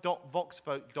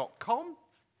 live.voxvote.com.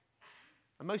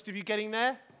 Are most of you getting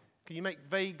there? Can you make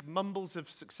vague mumbles of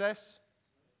success?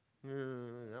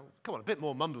 Come on, a bit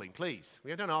more mumbling, please.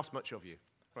 We don't ask much of you.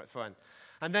 Right, fine.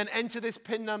 And then enter this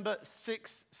PIN number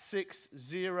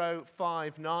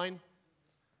 66059.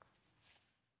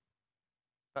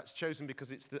 That's chosen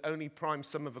because it's the only prime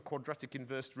sum of a quadratic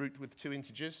inverse root with 2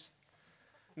 integers.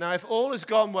 Now, if all has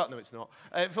gone well, no, it's not.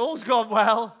 If all's gone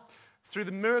well, through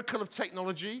the miracle of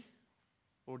technology,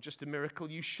 or just a miracle,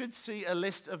 you should see a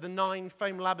list of the 9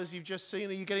 Famelabbers you've just seen.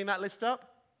 Are you getting that list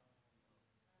up?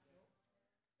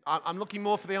 I'm looking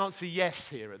more for the answer yes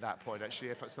here at that point, actually,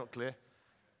 if that's not clear.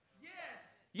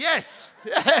 Yes!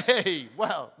 Yes! Yay!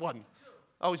 Well, 1.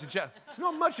 Oh, it's a joke. It's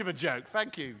not much of a joke.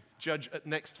 Thank you, judge at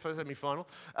next for semi-final.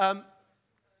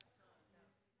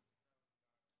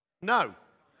 No.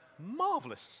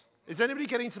 Marvellous. Is anybody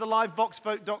getting to the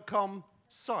livevoxvote.com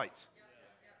site?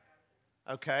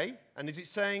 Okay. And is it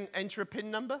saying enter a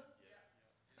PIN number?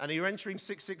 And are you entering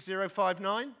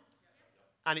 66059?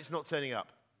 And it's not turning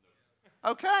up?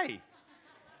 Okay.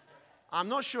 I'm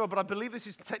not sure, but I believe this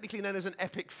is technically known as an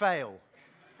epic fail.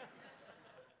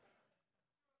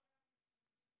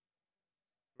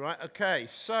 Right, okay,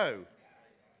 so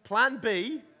plan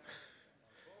B.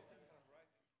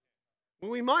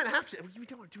 Well, we might have to.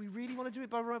 Do we really want to do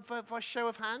it by show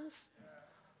of hands?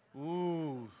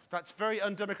 Ooh, that's very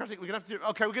undemocratic. We're going to have to do.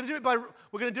 Okay, we're going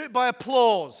to do it by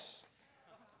applause.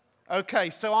 Okay,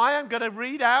 so I am going to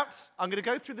read out. I'm going to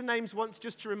go through the names once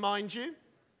just to remind you.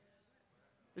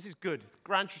 This is good.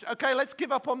 Okay, let's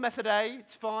give up on method A.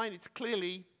 It's fine. It's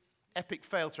clearly epic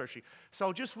fail territory. So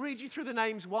I'll just read you through the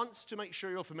names once to make sure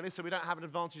you're familiar so we don't have an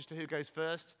advantage to who goes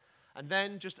first. And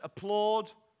then just applaud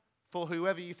for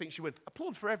whoever you think should win.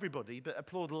 Applaud for everybody, but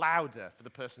applaud louder for the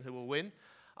person who will win.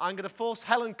 I'm going to force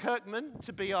Helen Kirkman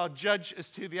to be our judge as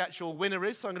to the actual winner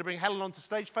is. So I'm going to bring Helen onto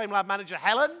stage. Famelab manager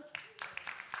Helen.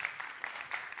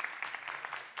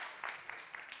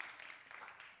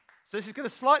 So this is going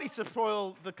to slightly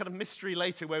spoil the kind of mystery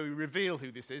later where we reveal who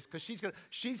this is, because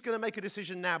she's going to make a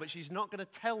decision now, but she's not going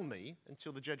to tell me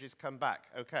until the judges come back.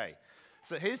 Okay.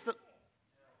 So here's the...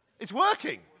 It's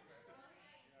working.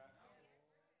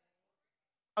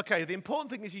 Okay, the important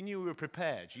thing is you knew we were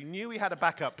prepared. You knew we had a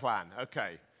backup plan.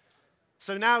 Okay.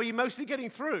 So now are you mostly getting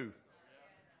through?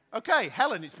 Okay,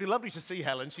 Helen, it's been lovely to see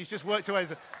Helen. She's just worked away.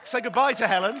 Say goodbye to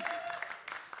Helen.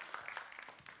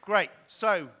 Great.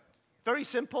 So... very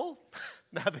simple,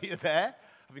 now that you're there,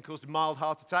 having caused a mild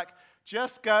heart attack,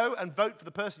 just go and vote for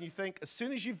the person you think. As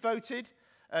soon as you've voted,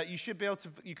 you should be able to,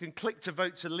 you can click to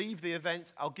vote to leave the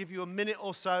event. I'll give you a minute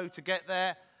or so to get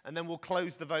there, and then we'll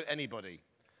close the vote anybody.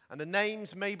 And the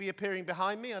names may be appearing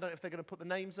behind me. I don't know if they're going to put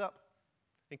the names up,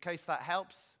 in case that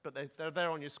helps, but they're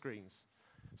there on your screens.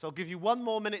 So I'll give you one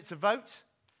more minute to vote.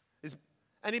 Is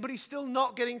anybody still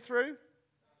not getting through?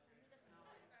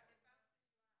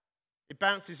 It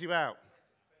bounces you out.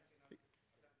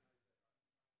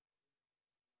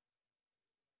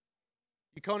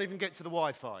 You can't even get to the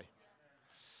Wi-Fi.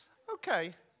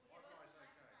 Okay.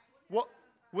 What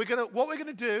we're going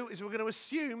to do is we're going to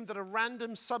assume that a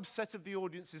random subset of the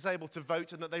audience is able to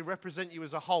vote and that they represent you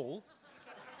as a whole.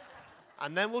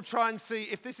 And then we'll try and see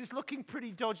if this is looking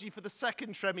pretty dodgy for the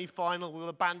second Tremi-final, we'll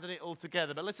abandon it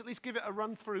altogether. But let's at least give it a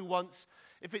run through once.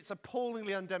 If it's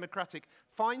appallingly undemocratic,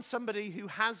 find somebody who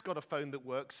has got a phone that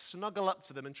works, snuggle up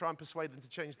to them and try and persuade them to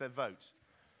change their vote.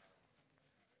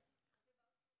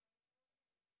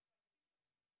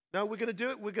 No, we're going to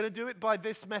do it. We're going to do it by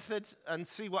this method and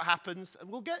see what happens. And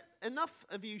we'll get enough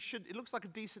of you should. It looks like a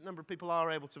decent number of people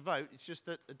are able to vote. It's just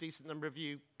that a decent number of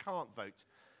you can't vote.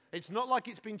 It's not like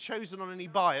it's been chosen on any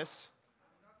bias.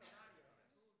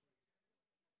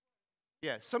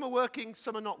 Yeah, some are working,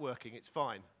 some are not working. It's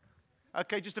fine.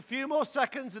 Okay, just a few more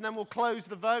seconds and then we'll close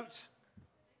the vote.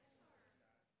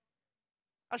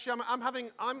 Actually,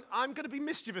 I'm going to be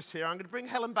mischievous here. I'm going to bring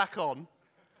Helen back on.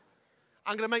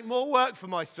 I'm going to make more work for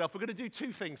myself. We're going to do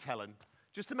two things, Helen,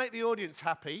 just to make the audience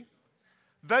happy.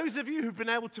 Those of you who've been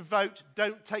able to vote,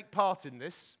 don't take part in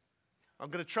this. I'm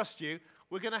going to trust you.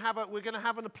 We're going to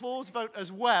have an applause vote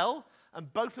as well,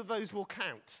 and both of those will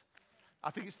count. I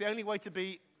think it's the only way to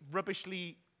be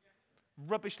rubbishly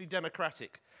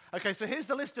democratic. Okay, so here's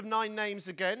the list of 9 names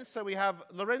again. So we have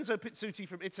Lorenzo Pizzuti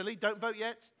from Italy. Don't vote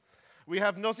yet. We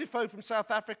have Nosifo from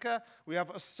South Africa. We have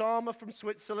Osama from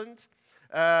Switzerland.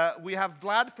 We have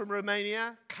Vlad from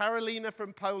Romania, Carolina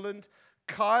from Poland,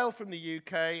 Kyle from the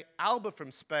UK, Alba from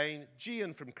Spain,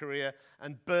 Gian from Korea,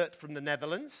 and Bert from the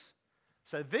Netherlands.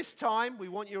 So this time, we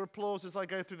want your applause as I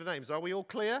go through the names. Are we all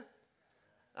clear?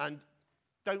 And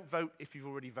don't vote if you've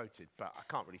already voted, but I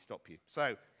can't really stop you.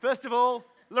 So, first of all,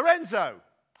 Lorenzo.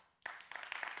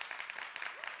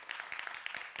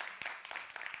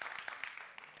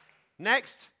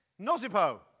 Next,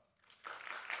 Nosipo.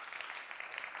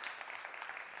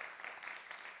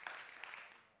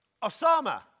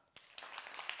 Osama.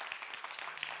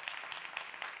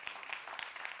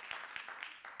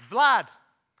 Vlad.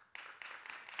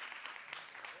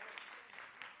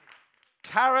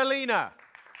 Carolina.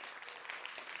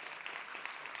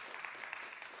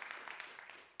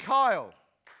 Kyle.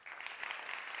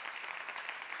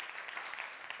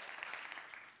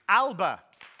 Alba.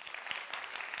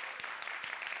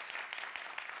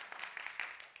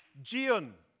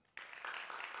 Gian.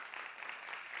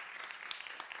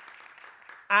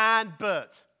 And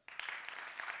Bert.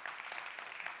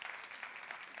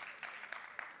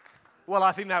 Well,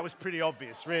 I think that was pretty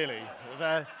obvious, really.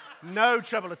 No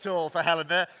trouble at all for Helen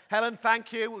there. Helen,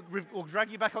 thank you. We'll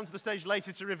drag you back onto the stage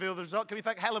later to reveal the result. Can we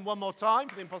thank Helen one more time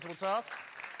for the impossible task?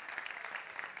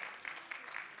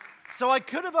 So I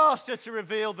could have asked her to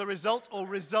reveal the result or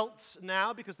results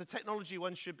now because the technology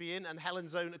one should be in and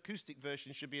Helen's own acoustic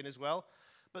version should be in as well.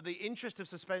 But the interest of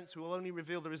suspense, we will only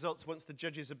reveal the results once the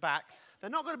judges are back. They're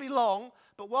not going to be long,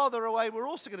 but while they're away, we're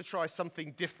also going to try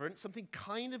something different, something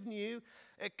kind of new.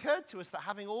 It occurred to us that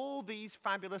having all these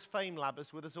fabulous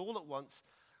Famelabbers with us all at once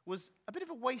was a bit of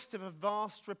a waste of a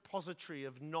vast repository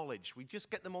of knowledge. We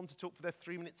just get them on to talk for their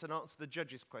 3 minutes and answer the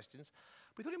judges' questions.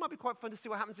 We thought it might be quite fun to see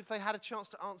what happens if they had a chance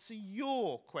to answer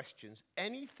your questions.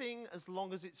 Anything as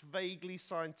long as it's vaguely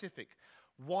scientific.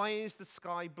 Why is the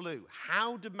sky blue?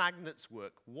 How do magnets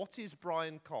work? What is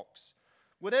Brian Cox?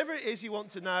 Whatever it is you want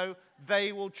to know,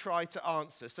 they will try to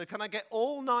answer. So can I get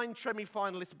all 9 Tremi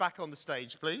finalists back on the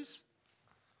stage, please?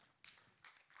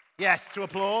 Yes, to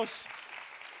applause.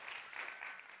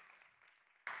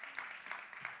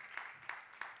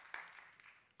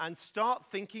 And start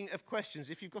thinking of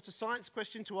questions. If you've got a science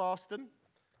question to ask them,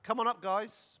 come on up,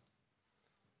 guys.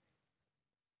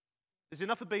 There's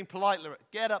enough of being polite, Lorraine.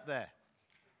 Get up there.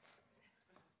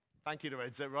 Thank you, Lorraine.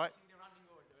 Is that right?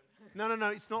 No.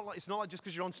 It's not like just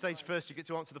because you're on stage first, you get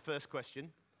to answer the first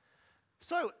question.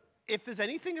 So, if there's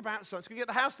anything about science, can we get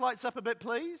the house lights up a bit,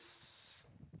 please?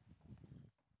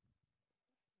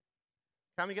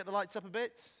 Can we get the lights up a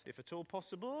bit, if at all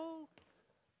possible?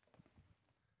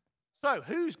 So,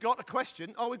 who's got a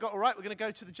question? Oh, we've got, all right, we're going to go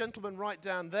to the gentleman right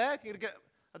down there. I don't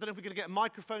know if we're going to get a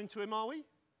microphone to him, are we?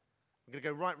 We're going to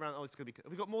go right round. Oh, it's going to be,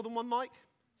 have we got more than one mic?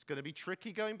 It's going to be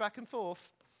tricky going back and forth.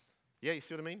 Yeah, you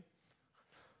see what I mean?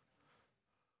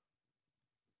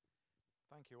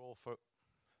 Thank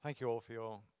you all for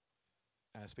your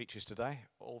speeches today.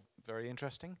 All very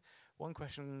interesting. One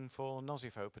question for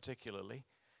Nosifo particularly.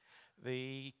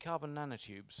 The carbon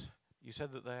nanotubes, you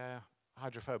said that they're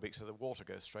hydrophobic, so the water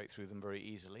goes straight through them very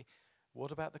easily.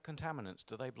 What about the contaminants?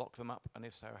 Do they block them up? And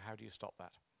if so, how do you stop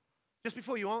that? Just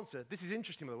before you answer, this is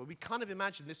interesting, by the way. We kind of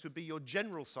imagined this would be your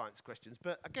general science questions,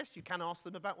 but I guess you can ask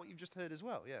them about what you've just heard as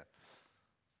well, yeah.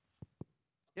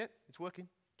 Yeah, it's working.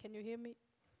 Can you hear me?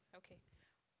 Okay.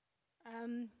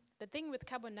 The thing with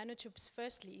carbon nanotubes,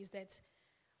 firstly, is that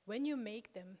when you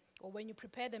make them, or when you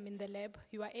prepare them in the lab,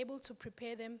 you are able to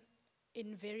prepare them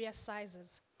in various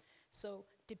sizes. So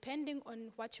depending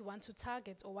on what you want to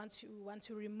target or what you want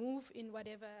to remove in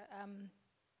whatever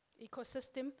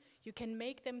ecosystem, you can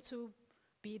make them to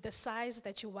be the size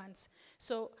that you want.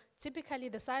 So typically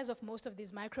the size of most of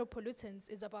these micropollutants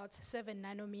is about 7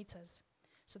 nanometers.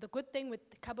 So the good thing with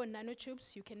the carbon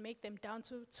nanotubes, you can make them down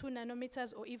to 2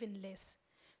 nanometers or even less.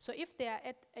 So if they are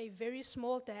at a very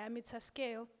small diameter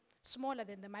scale, smaller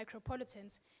than the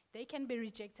micropollutants, they can be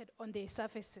rejected on their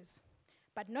surfaces.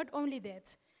 But not only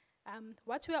that,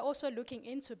 what we are also looking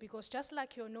into, because just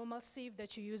like your normal sieve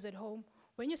that you use at home,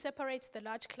 when you separate the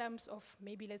large clumps of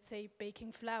maybe, let's say,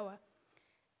 baking flour,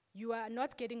 you are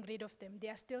not getting rid of them. They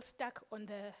are still stuck on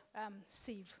the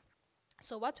sieve.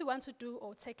 So what we want to do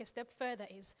or take a step further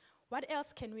is, what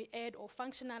else can we add or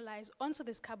functionalize onto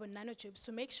these carbon nanotubes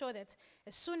to make sure that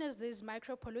as soon as these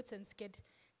micropollutants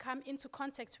come into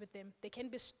contact with them, they can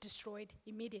be destroyed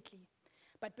immediately.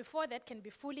 But before that can be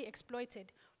fully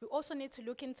exploited, we also need to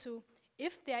look into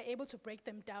if they are able to break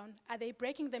them down, are they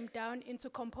breaking them down into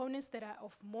components that are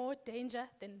of more danger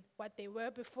than what they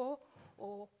were before?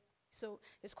 Or so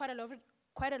there's quite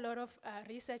a lot of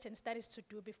research and studies to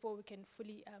do before we can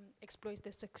fully exploit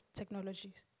this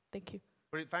technology. Thank you.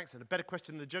 Brilliant, thanks. And a better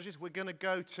question than the judges. We're going to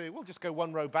go to, we'll just go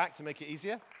one row back to make it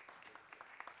easier.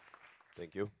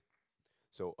 Thank you.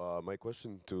 So my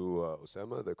question to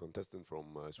Osama, the contestant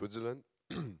from Switzerland.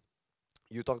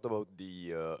 You talked about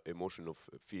the emotion of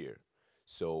fear.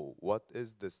 So what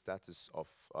is the status of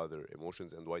other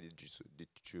emotions, and why did you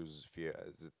choose fear?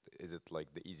 Is it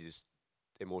like the easiest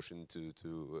emotion to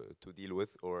deal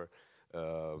with, or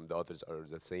the others are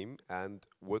the same? And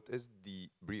what is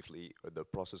briefly the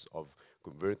process of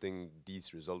converting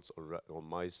these results on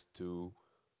mice to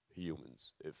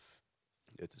humans, if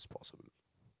it is possible?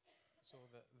 So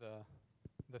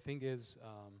the thing is,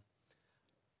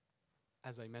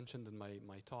 as I mentioned in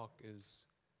my talk, is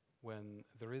when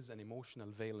there is an emotional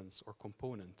valence or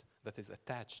component that is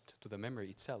attached to the memory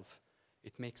itself,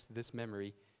 it makes this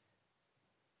memory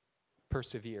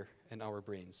persevere in our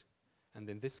brains. And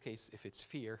in this case, if it's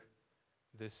fear,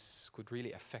 this could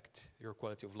really affect your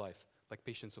quality of life, like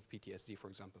patients of PTSD, for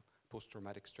example,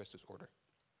 post-traumatic stress disorder.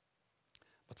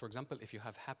 But for example, if you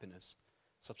have happiness,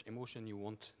 such emotion you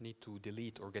won't need to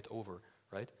delete or get over,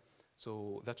 right?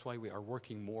 So that's why we are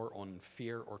working more on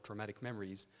fear or traumatic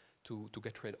memories to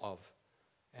get rid of.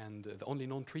 And the only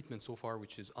known treatment so far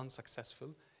which is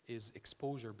unsuccessful is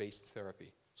exposure-based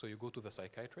therapy. So you go to the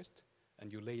psychiatrist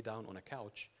and you lay down on a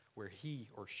couch where he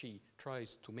or she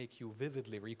tries to make you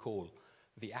vividly recall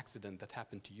the accident that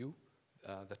happened to you,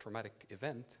 the traumatic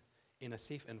event, in a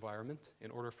safe environment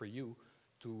in order for you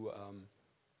to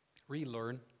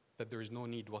relearn that there is no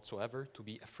need whatsoever to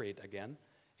be afraid again.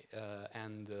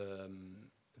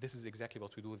 This is exactly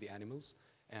what we do with the animals.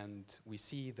 And we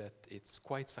see that it's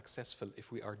quite successful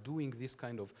if we are doing this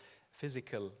kind of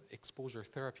physical exposure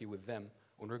therapy with them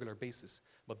on a regular basis.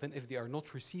 But then if they are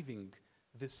not receiving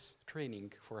this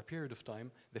training for a period of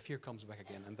time, the fear comes back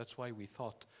again. And that's why we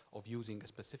thought of using a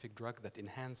specific drug that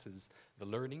enhances the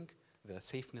learning, the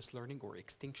safeness learning or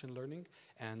extinction learning,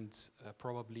 and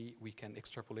probably we can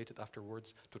extrapolate it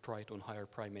afterwards to try it on higher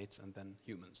primates and then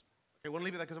humans. Okay, we'll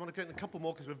leave it there because I want to get in a couple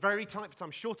more because we're very tight for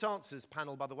time. Short answers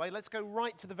panel, by the way. Let's go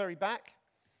right to the very back.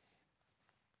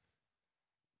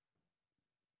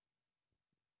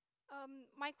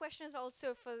 My question is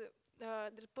also for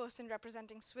the person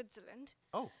representing Switzerland.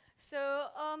 Oh. So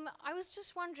I was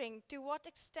just wondering, to what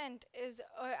extent is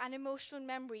an emotional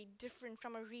memory different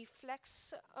from a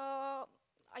reflex,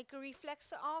 like a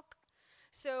reflex arc?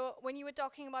 So when you were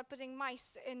talking about putting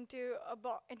mice into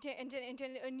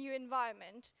a new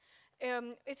environment,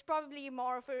 it's probably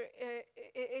more of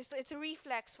it's a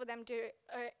reflex for them to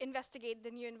investigate the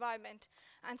new environment,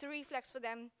 and it's a reflex for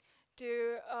them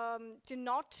to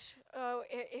not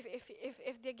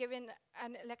if they're given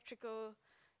an electrical,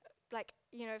 like,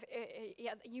 you know,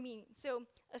 yeah, you mean, so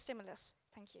a stimulus.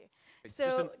 Thank you.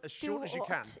 So as short as you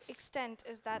can. To what extent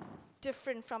is that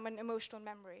different from an emotional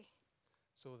memory?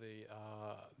 So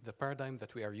the paradigm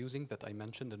that we are using that I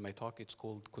mentioned in my talk, it's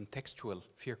called contextual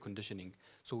fear conditioning.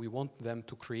 So we want them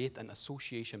to create an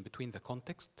association between the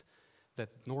context that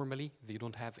normally they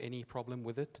don't have any problem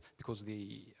with it because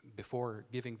before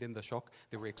giving them the shock,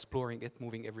 they were exploring it,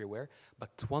 moving everywhere.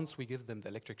 But once we give them the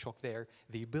electric shock there,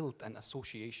 they built an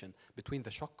association between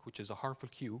the shock, which is a harmful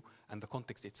cue, and the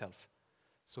context itself.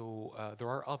 So there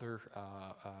are other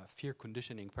fear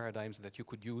conditioning paradigms that you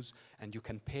could use, and you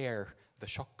can pair the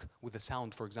shock with the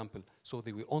sound, for example, so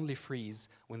they will only freeze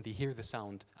when they hear the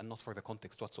sound and not for the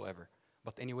context whatsoever.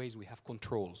 But anyways, we have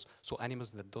controls, so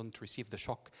animals that don't receive the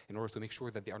shock in order to make sure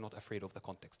that they are not afraid of the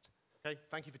context. Okay,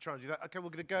 thank you for trying to do that. Okay, we're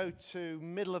going to go to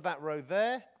middle of that row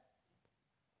there.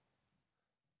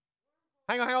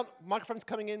 Hang on. Microphone's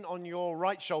coming in on your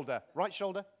right shoulder. Right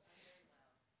shoulder.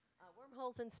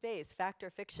 Wormholes in space, fact or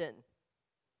fiction?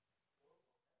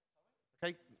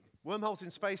 Okay, wormholes in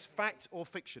space, fact or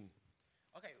fiction?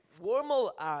 Okay,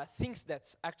 wormhole are things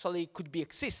that actually could be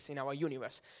exist in our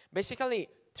universe. Basically,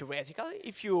 theoretically,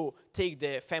 if you take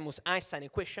the famous Einstein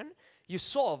equation, you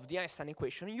solve the Einstein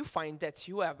equation, you find that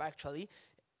you have actually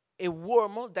a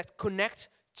wormhole that connects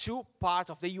two parts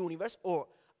of the universe, or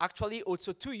actually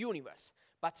also two universes.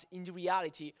 But in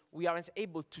reality, we aren't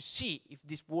able to see if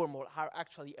these wormholes are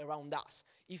actually around us.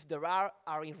 If there are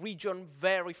in region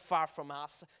very far from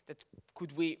us that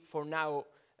could we, for now,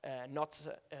 not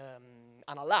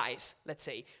analyze, let's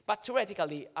say. But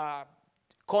theoretically,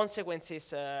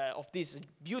 consequences of this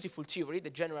beautiful theory,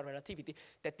 the general relativity,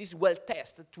 that is well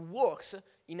tested to work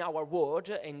in our world,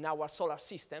 in our solar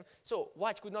system. So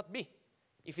why it could not be?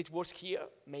 If it works here,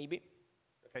 maybe.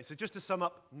 Okay, so just to sum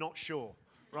up, not sure.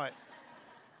 Right.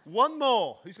 One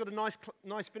more. Who's got a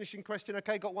nice finishing question?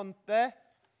 Okay, got one there.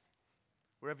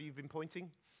 Wherever you've been pointing.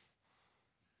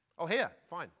 Oh, here.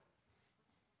 Fine.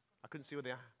 I couldn't see where they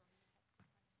are.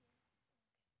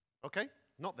 Okay,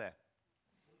 not there.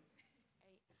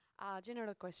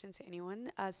 General question to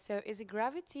anyone. So is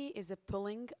gravity a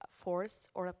pulling force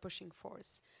or a pushing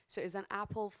force? So is an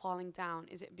apple falling down,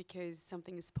 is it because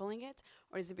something is pulling it,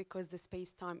 or is it because the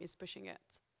space-time is pushing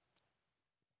it?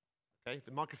 Okay,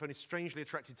 the microphone is strangely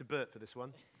attracted to Bert for this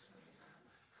one.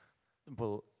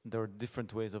 Well, there are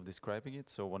different ways of describing it.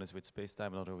 So one is with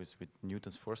space-time, another is with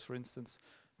Newton's force, for instance.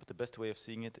 But the best way of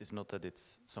seeing it is not that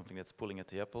it's something that's pulling at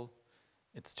the apple.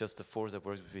 It's just a force that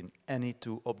works between any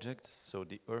two objects. So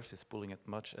the Earth is pulling as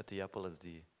much at the apple as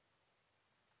the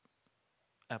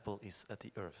apple is at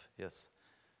the Earth, yes.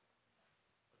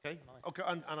 Okay, okay,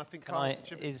 and I think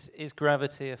is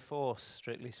gravity a force,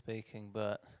 strictly speaking,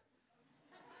 but...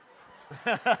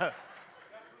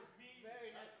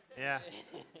 Yeah.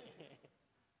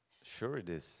 Sure it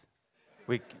is.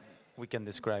 We can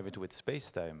describe it with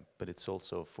space-time, but it's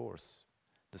also a force.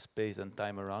 The space and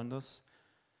time around us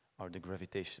are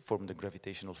form the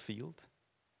gravitational field,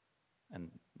 and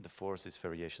the force is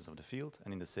variations of the field.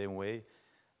 And in the same way,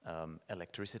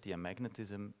 electricity and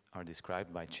magnetism are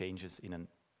described by changes in an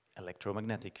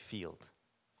electromagnetic field.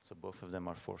 So both of them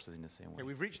are forces in the same way. Okay,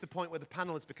 we've reached the point where the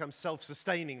panel has become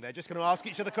self-sustaining. They're just going to ask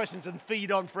each other questions and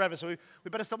feed on forever, so we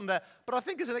better stop them there. But I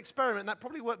think as an experiment, that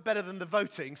probably worked better than the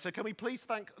voting. So can we please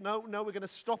thank... No, we're going to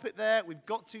stop it there. We've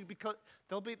got to, because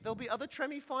there'll be other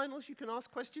Tremi finals. You can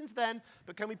ask questions then.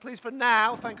 But can we please, for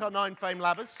now, thank our 9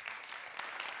 Famelabers.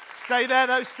 Stay there,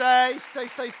 though. Stay.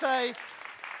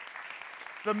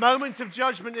 The moment of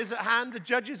judgment is at hand. The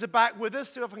judges are back with us.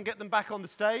 See if I can get them back on the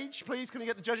stage. Please, can we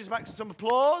get the judges back to some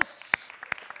applause?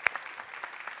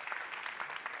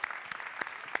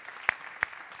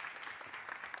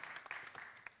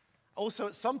 Also,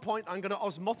 at some point, I'm going to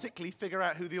osmotically figure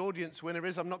out who the audience winner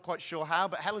is. I'm not quite sure how,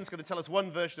 but Helen's going to tell us one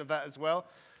version of that as well.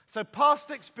 So past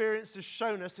experience has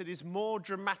shown us it is more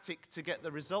dramatic to get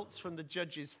the results from the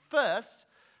judges first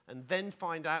and then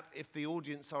find out if the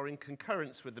audience are in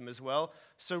concurrence with them as well.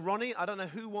 So Ronnie, I don't know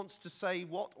who wants to say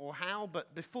what or how,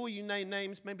 but before you name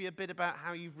names, maybe a bit about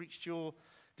how you've reached your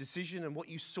decision and what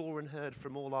you saw and heard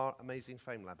from all our amazing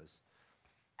Famelabers.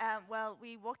 Well,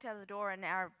 we walked out of the door and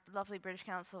our lovely British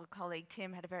Council colleague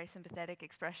Tim had a very sympathetic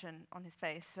expression on his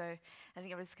face, so I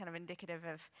think it was kind of indicative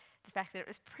of the fact that it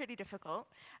was pretty difficult.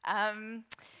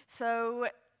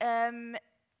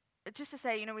 Just to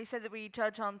say, you know, we said that we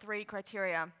judge on 3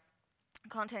 criteria: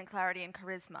 content, clarity, and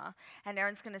charisma. And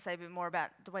Erin's going to say a bit more about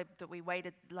the way that we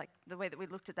weighted, like the way that we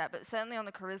looked at that. But certainly on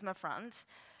the charisma front,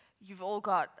 you've all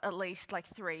got at least like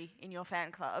 3 in your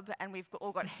fan club, and we've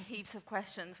all got heaps of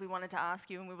questions we wanted to ask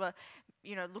you, and we were,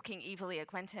 you know, looking evilly at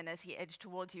Quentin as he edged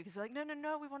towards you because we're like,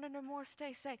 no, we want to know more,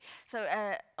 stay. So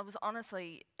it was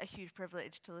honestly a huge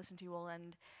privilege to listen to you all,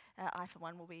 and I, for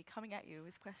one, will be coming at you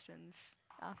with questions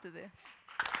after this.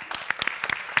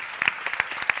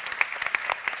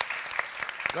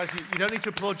 Guys, you don't need to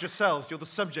applaud yourselves. You're the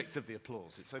subject of the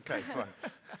applause. It's okay, fine.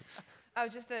 Oh,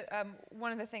 just that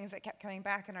one of the things that kept coming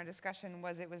back in our discussion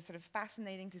was it was sort of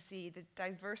fascinating to see the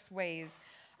diverse ways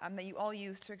that you all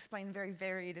use to explain very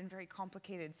varied and very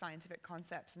complicated scientific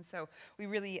concepts. And so we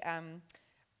really,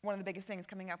 one of the biggest things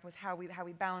coming up was how we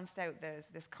balanced out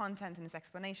this content and this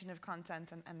explanation of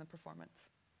content and the performance.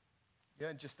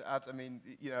 Yeah, and just to add, I mean,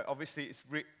 you know, obviously it's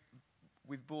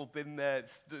we've all been there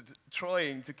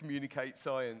trying to communicate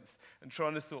science and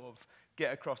trying to sort of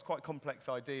get across quite complex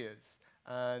ideas.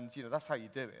 And, you know, that's how you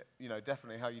do it, you know,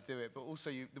 definitely how you do it. But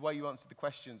also the way you answered the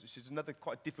questions, which is another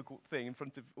quite difficult thing in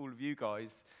front of all of you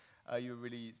guys. You were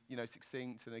really, you know,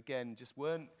 succinct and, again, just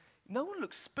weren't, no one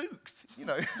looked spooked, you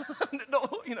know.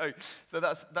 You know, so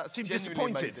that's Seemed genuinely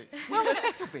disappointed. amazing. Well, a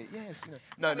little bit, yes. You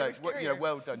know. No, you know,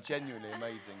 well done, genuinely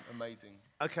amazing.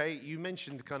 Okay, you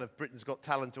mentioned kind of Britain's Got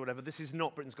Talent or whatever. This is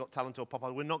not Britain's Got Talent or Pop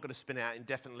Idol. We're not going to spin it out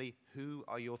indefinitely. Who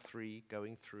are your 3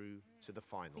 going through to the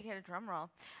final? We get a drum roll.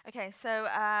 Okay, so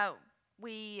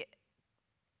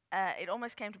it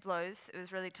almost came to blows. It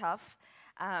was really tough.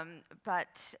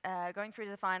 But going through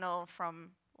to the final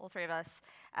from all 3 of us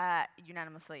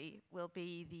unanimously will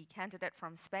be the candidate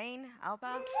from Spain,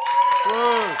 Alba.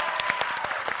 Whoa.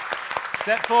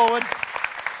 Step forward.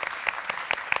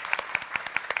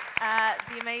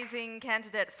 The amazing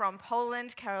candidate from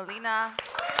Poland, Karolina.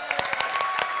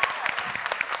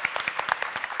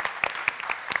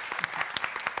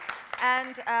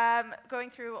 And going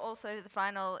through also to the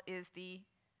final is the,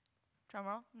 drum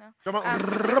roll, no? Drum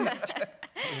roll.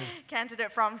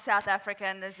 Candidate from South Africa,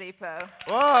 Nazipo.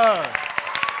 Whoa!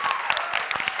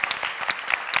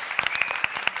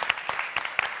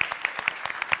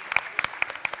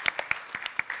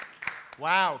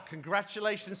 Wow,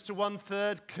 congratulations to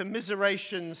 1/3,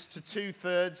 commiserations to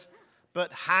 2/3,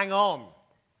 but hang on.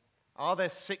 Are there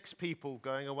 6 people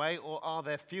going away or are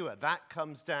there fewer? That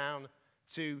comes down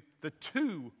to the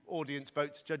 2 audience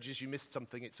votes. Judges, you missed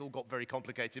something. It's all got very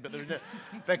complicated, but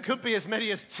there could be as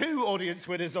many as 2 audience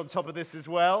winners on top of this as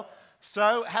well.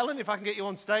 So, Helen, if I can get you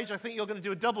on stage, I think you're going to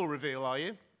do a double reveal, are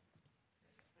you?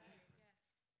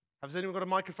 Has anyone got a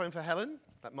microphone for Helen?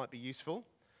 That might be useful.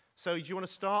 So, do you want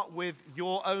to start with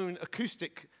your own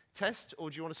acoustic test, or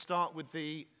do you want to start with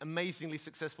the amazingly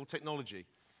successful technology?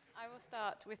 I will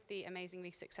start with the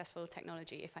amazingly successful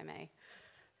technology, if I may.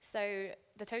 So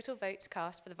the total votes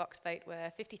cast for the Vox vote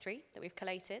were 53 that we've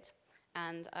collated,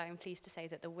 and I'm pleased to say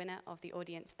that the winner of the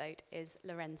audience vote is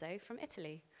Lorenzo from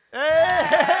Italy.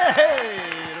 Hey!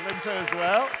 Lorenzo as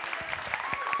well.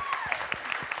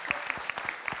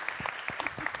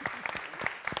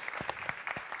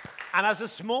 And as a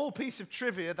small piece of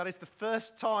trivia, that is the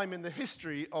first time in the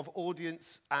history of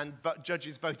audience and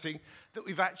judges voting that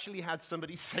we've actually had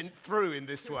somebody sent through in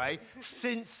this way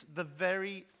since the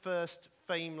very first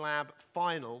Famelab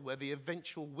final, where the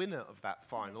eventual winner of that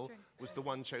final was the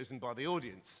one chosen by the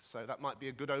audience. So that might be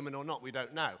a good omen or not, we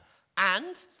don't know.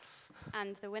 And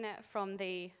And the winner from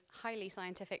the highly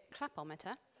scientific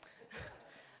clapometer,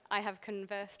 I have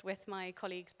conversed with my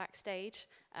colleagues backstage,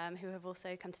 who have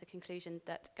also come to the conclusion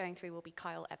that going through will be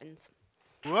Kyle Evans.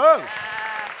 Whoa!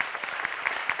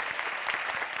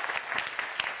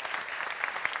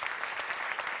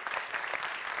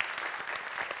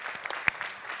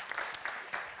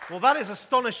 Well, that is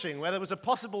astonishing. Where there was a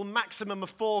possible maximum of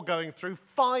 4 going through,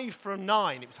 5 from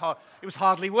 9. It was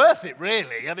hardly worth it,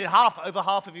 really. I mean, over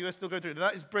half of you are still going through.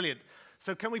 That is brilliant.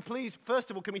 So can we please, first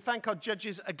of all, can we thank our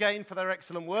judges again for their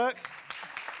excellent work?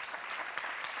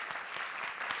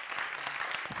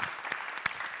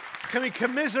 Can we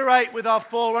commiserate with our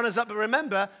 4 runners-up? But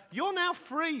remember, you're now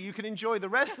free. You can enjoy the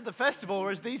rest of the festival,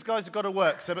 whereas these guys have got to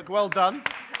work. So, but well done.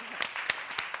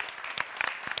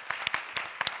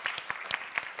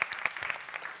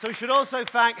 So we should also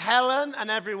thank Helen and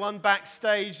everyone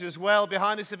backstage as well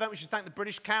behind this event. We should thank the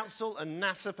British Council and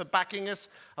NASA for backing us.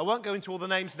 I won't go into all the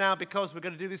names now because we're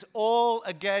going to do this all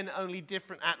again, only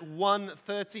different at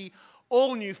 1:30.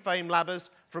 All new Famelabbers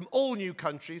from all new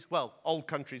countries. Well, old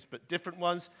countries, but different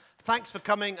ones. Thanks for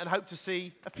coming and hope to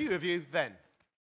see a few of you then.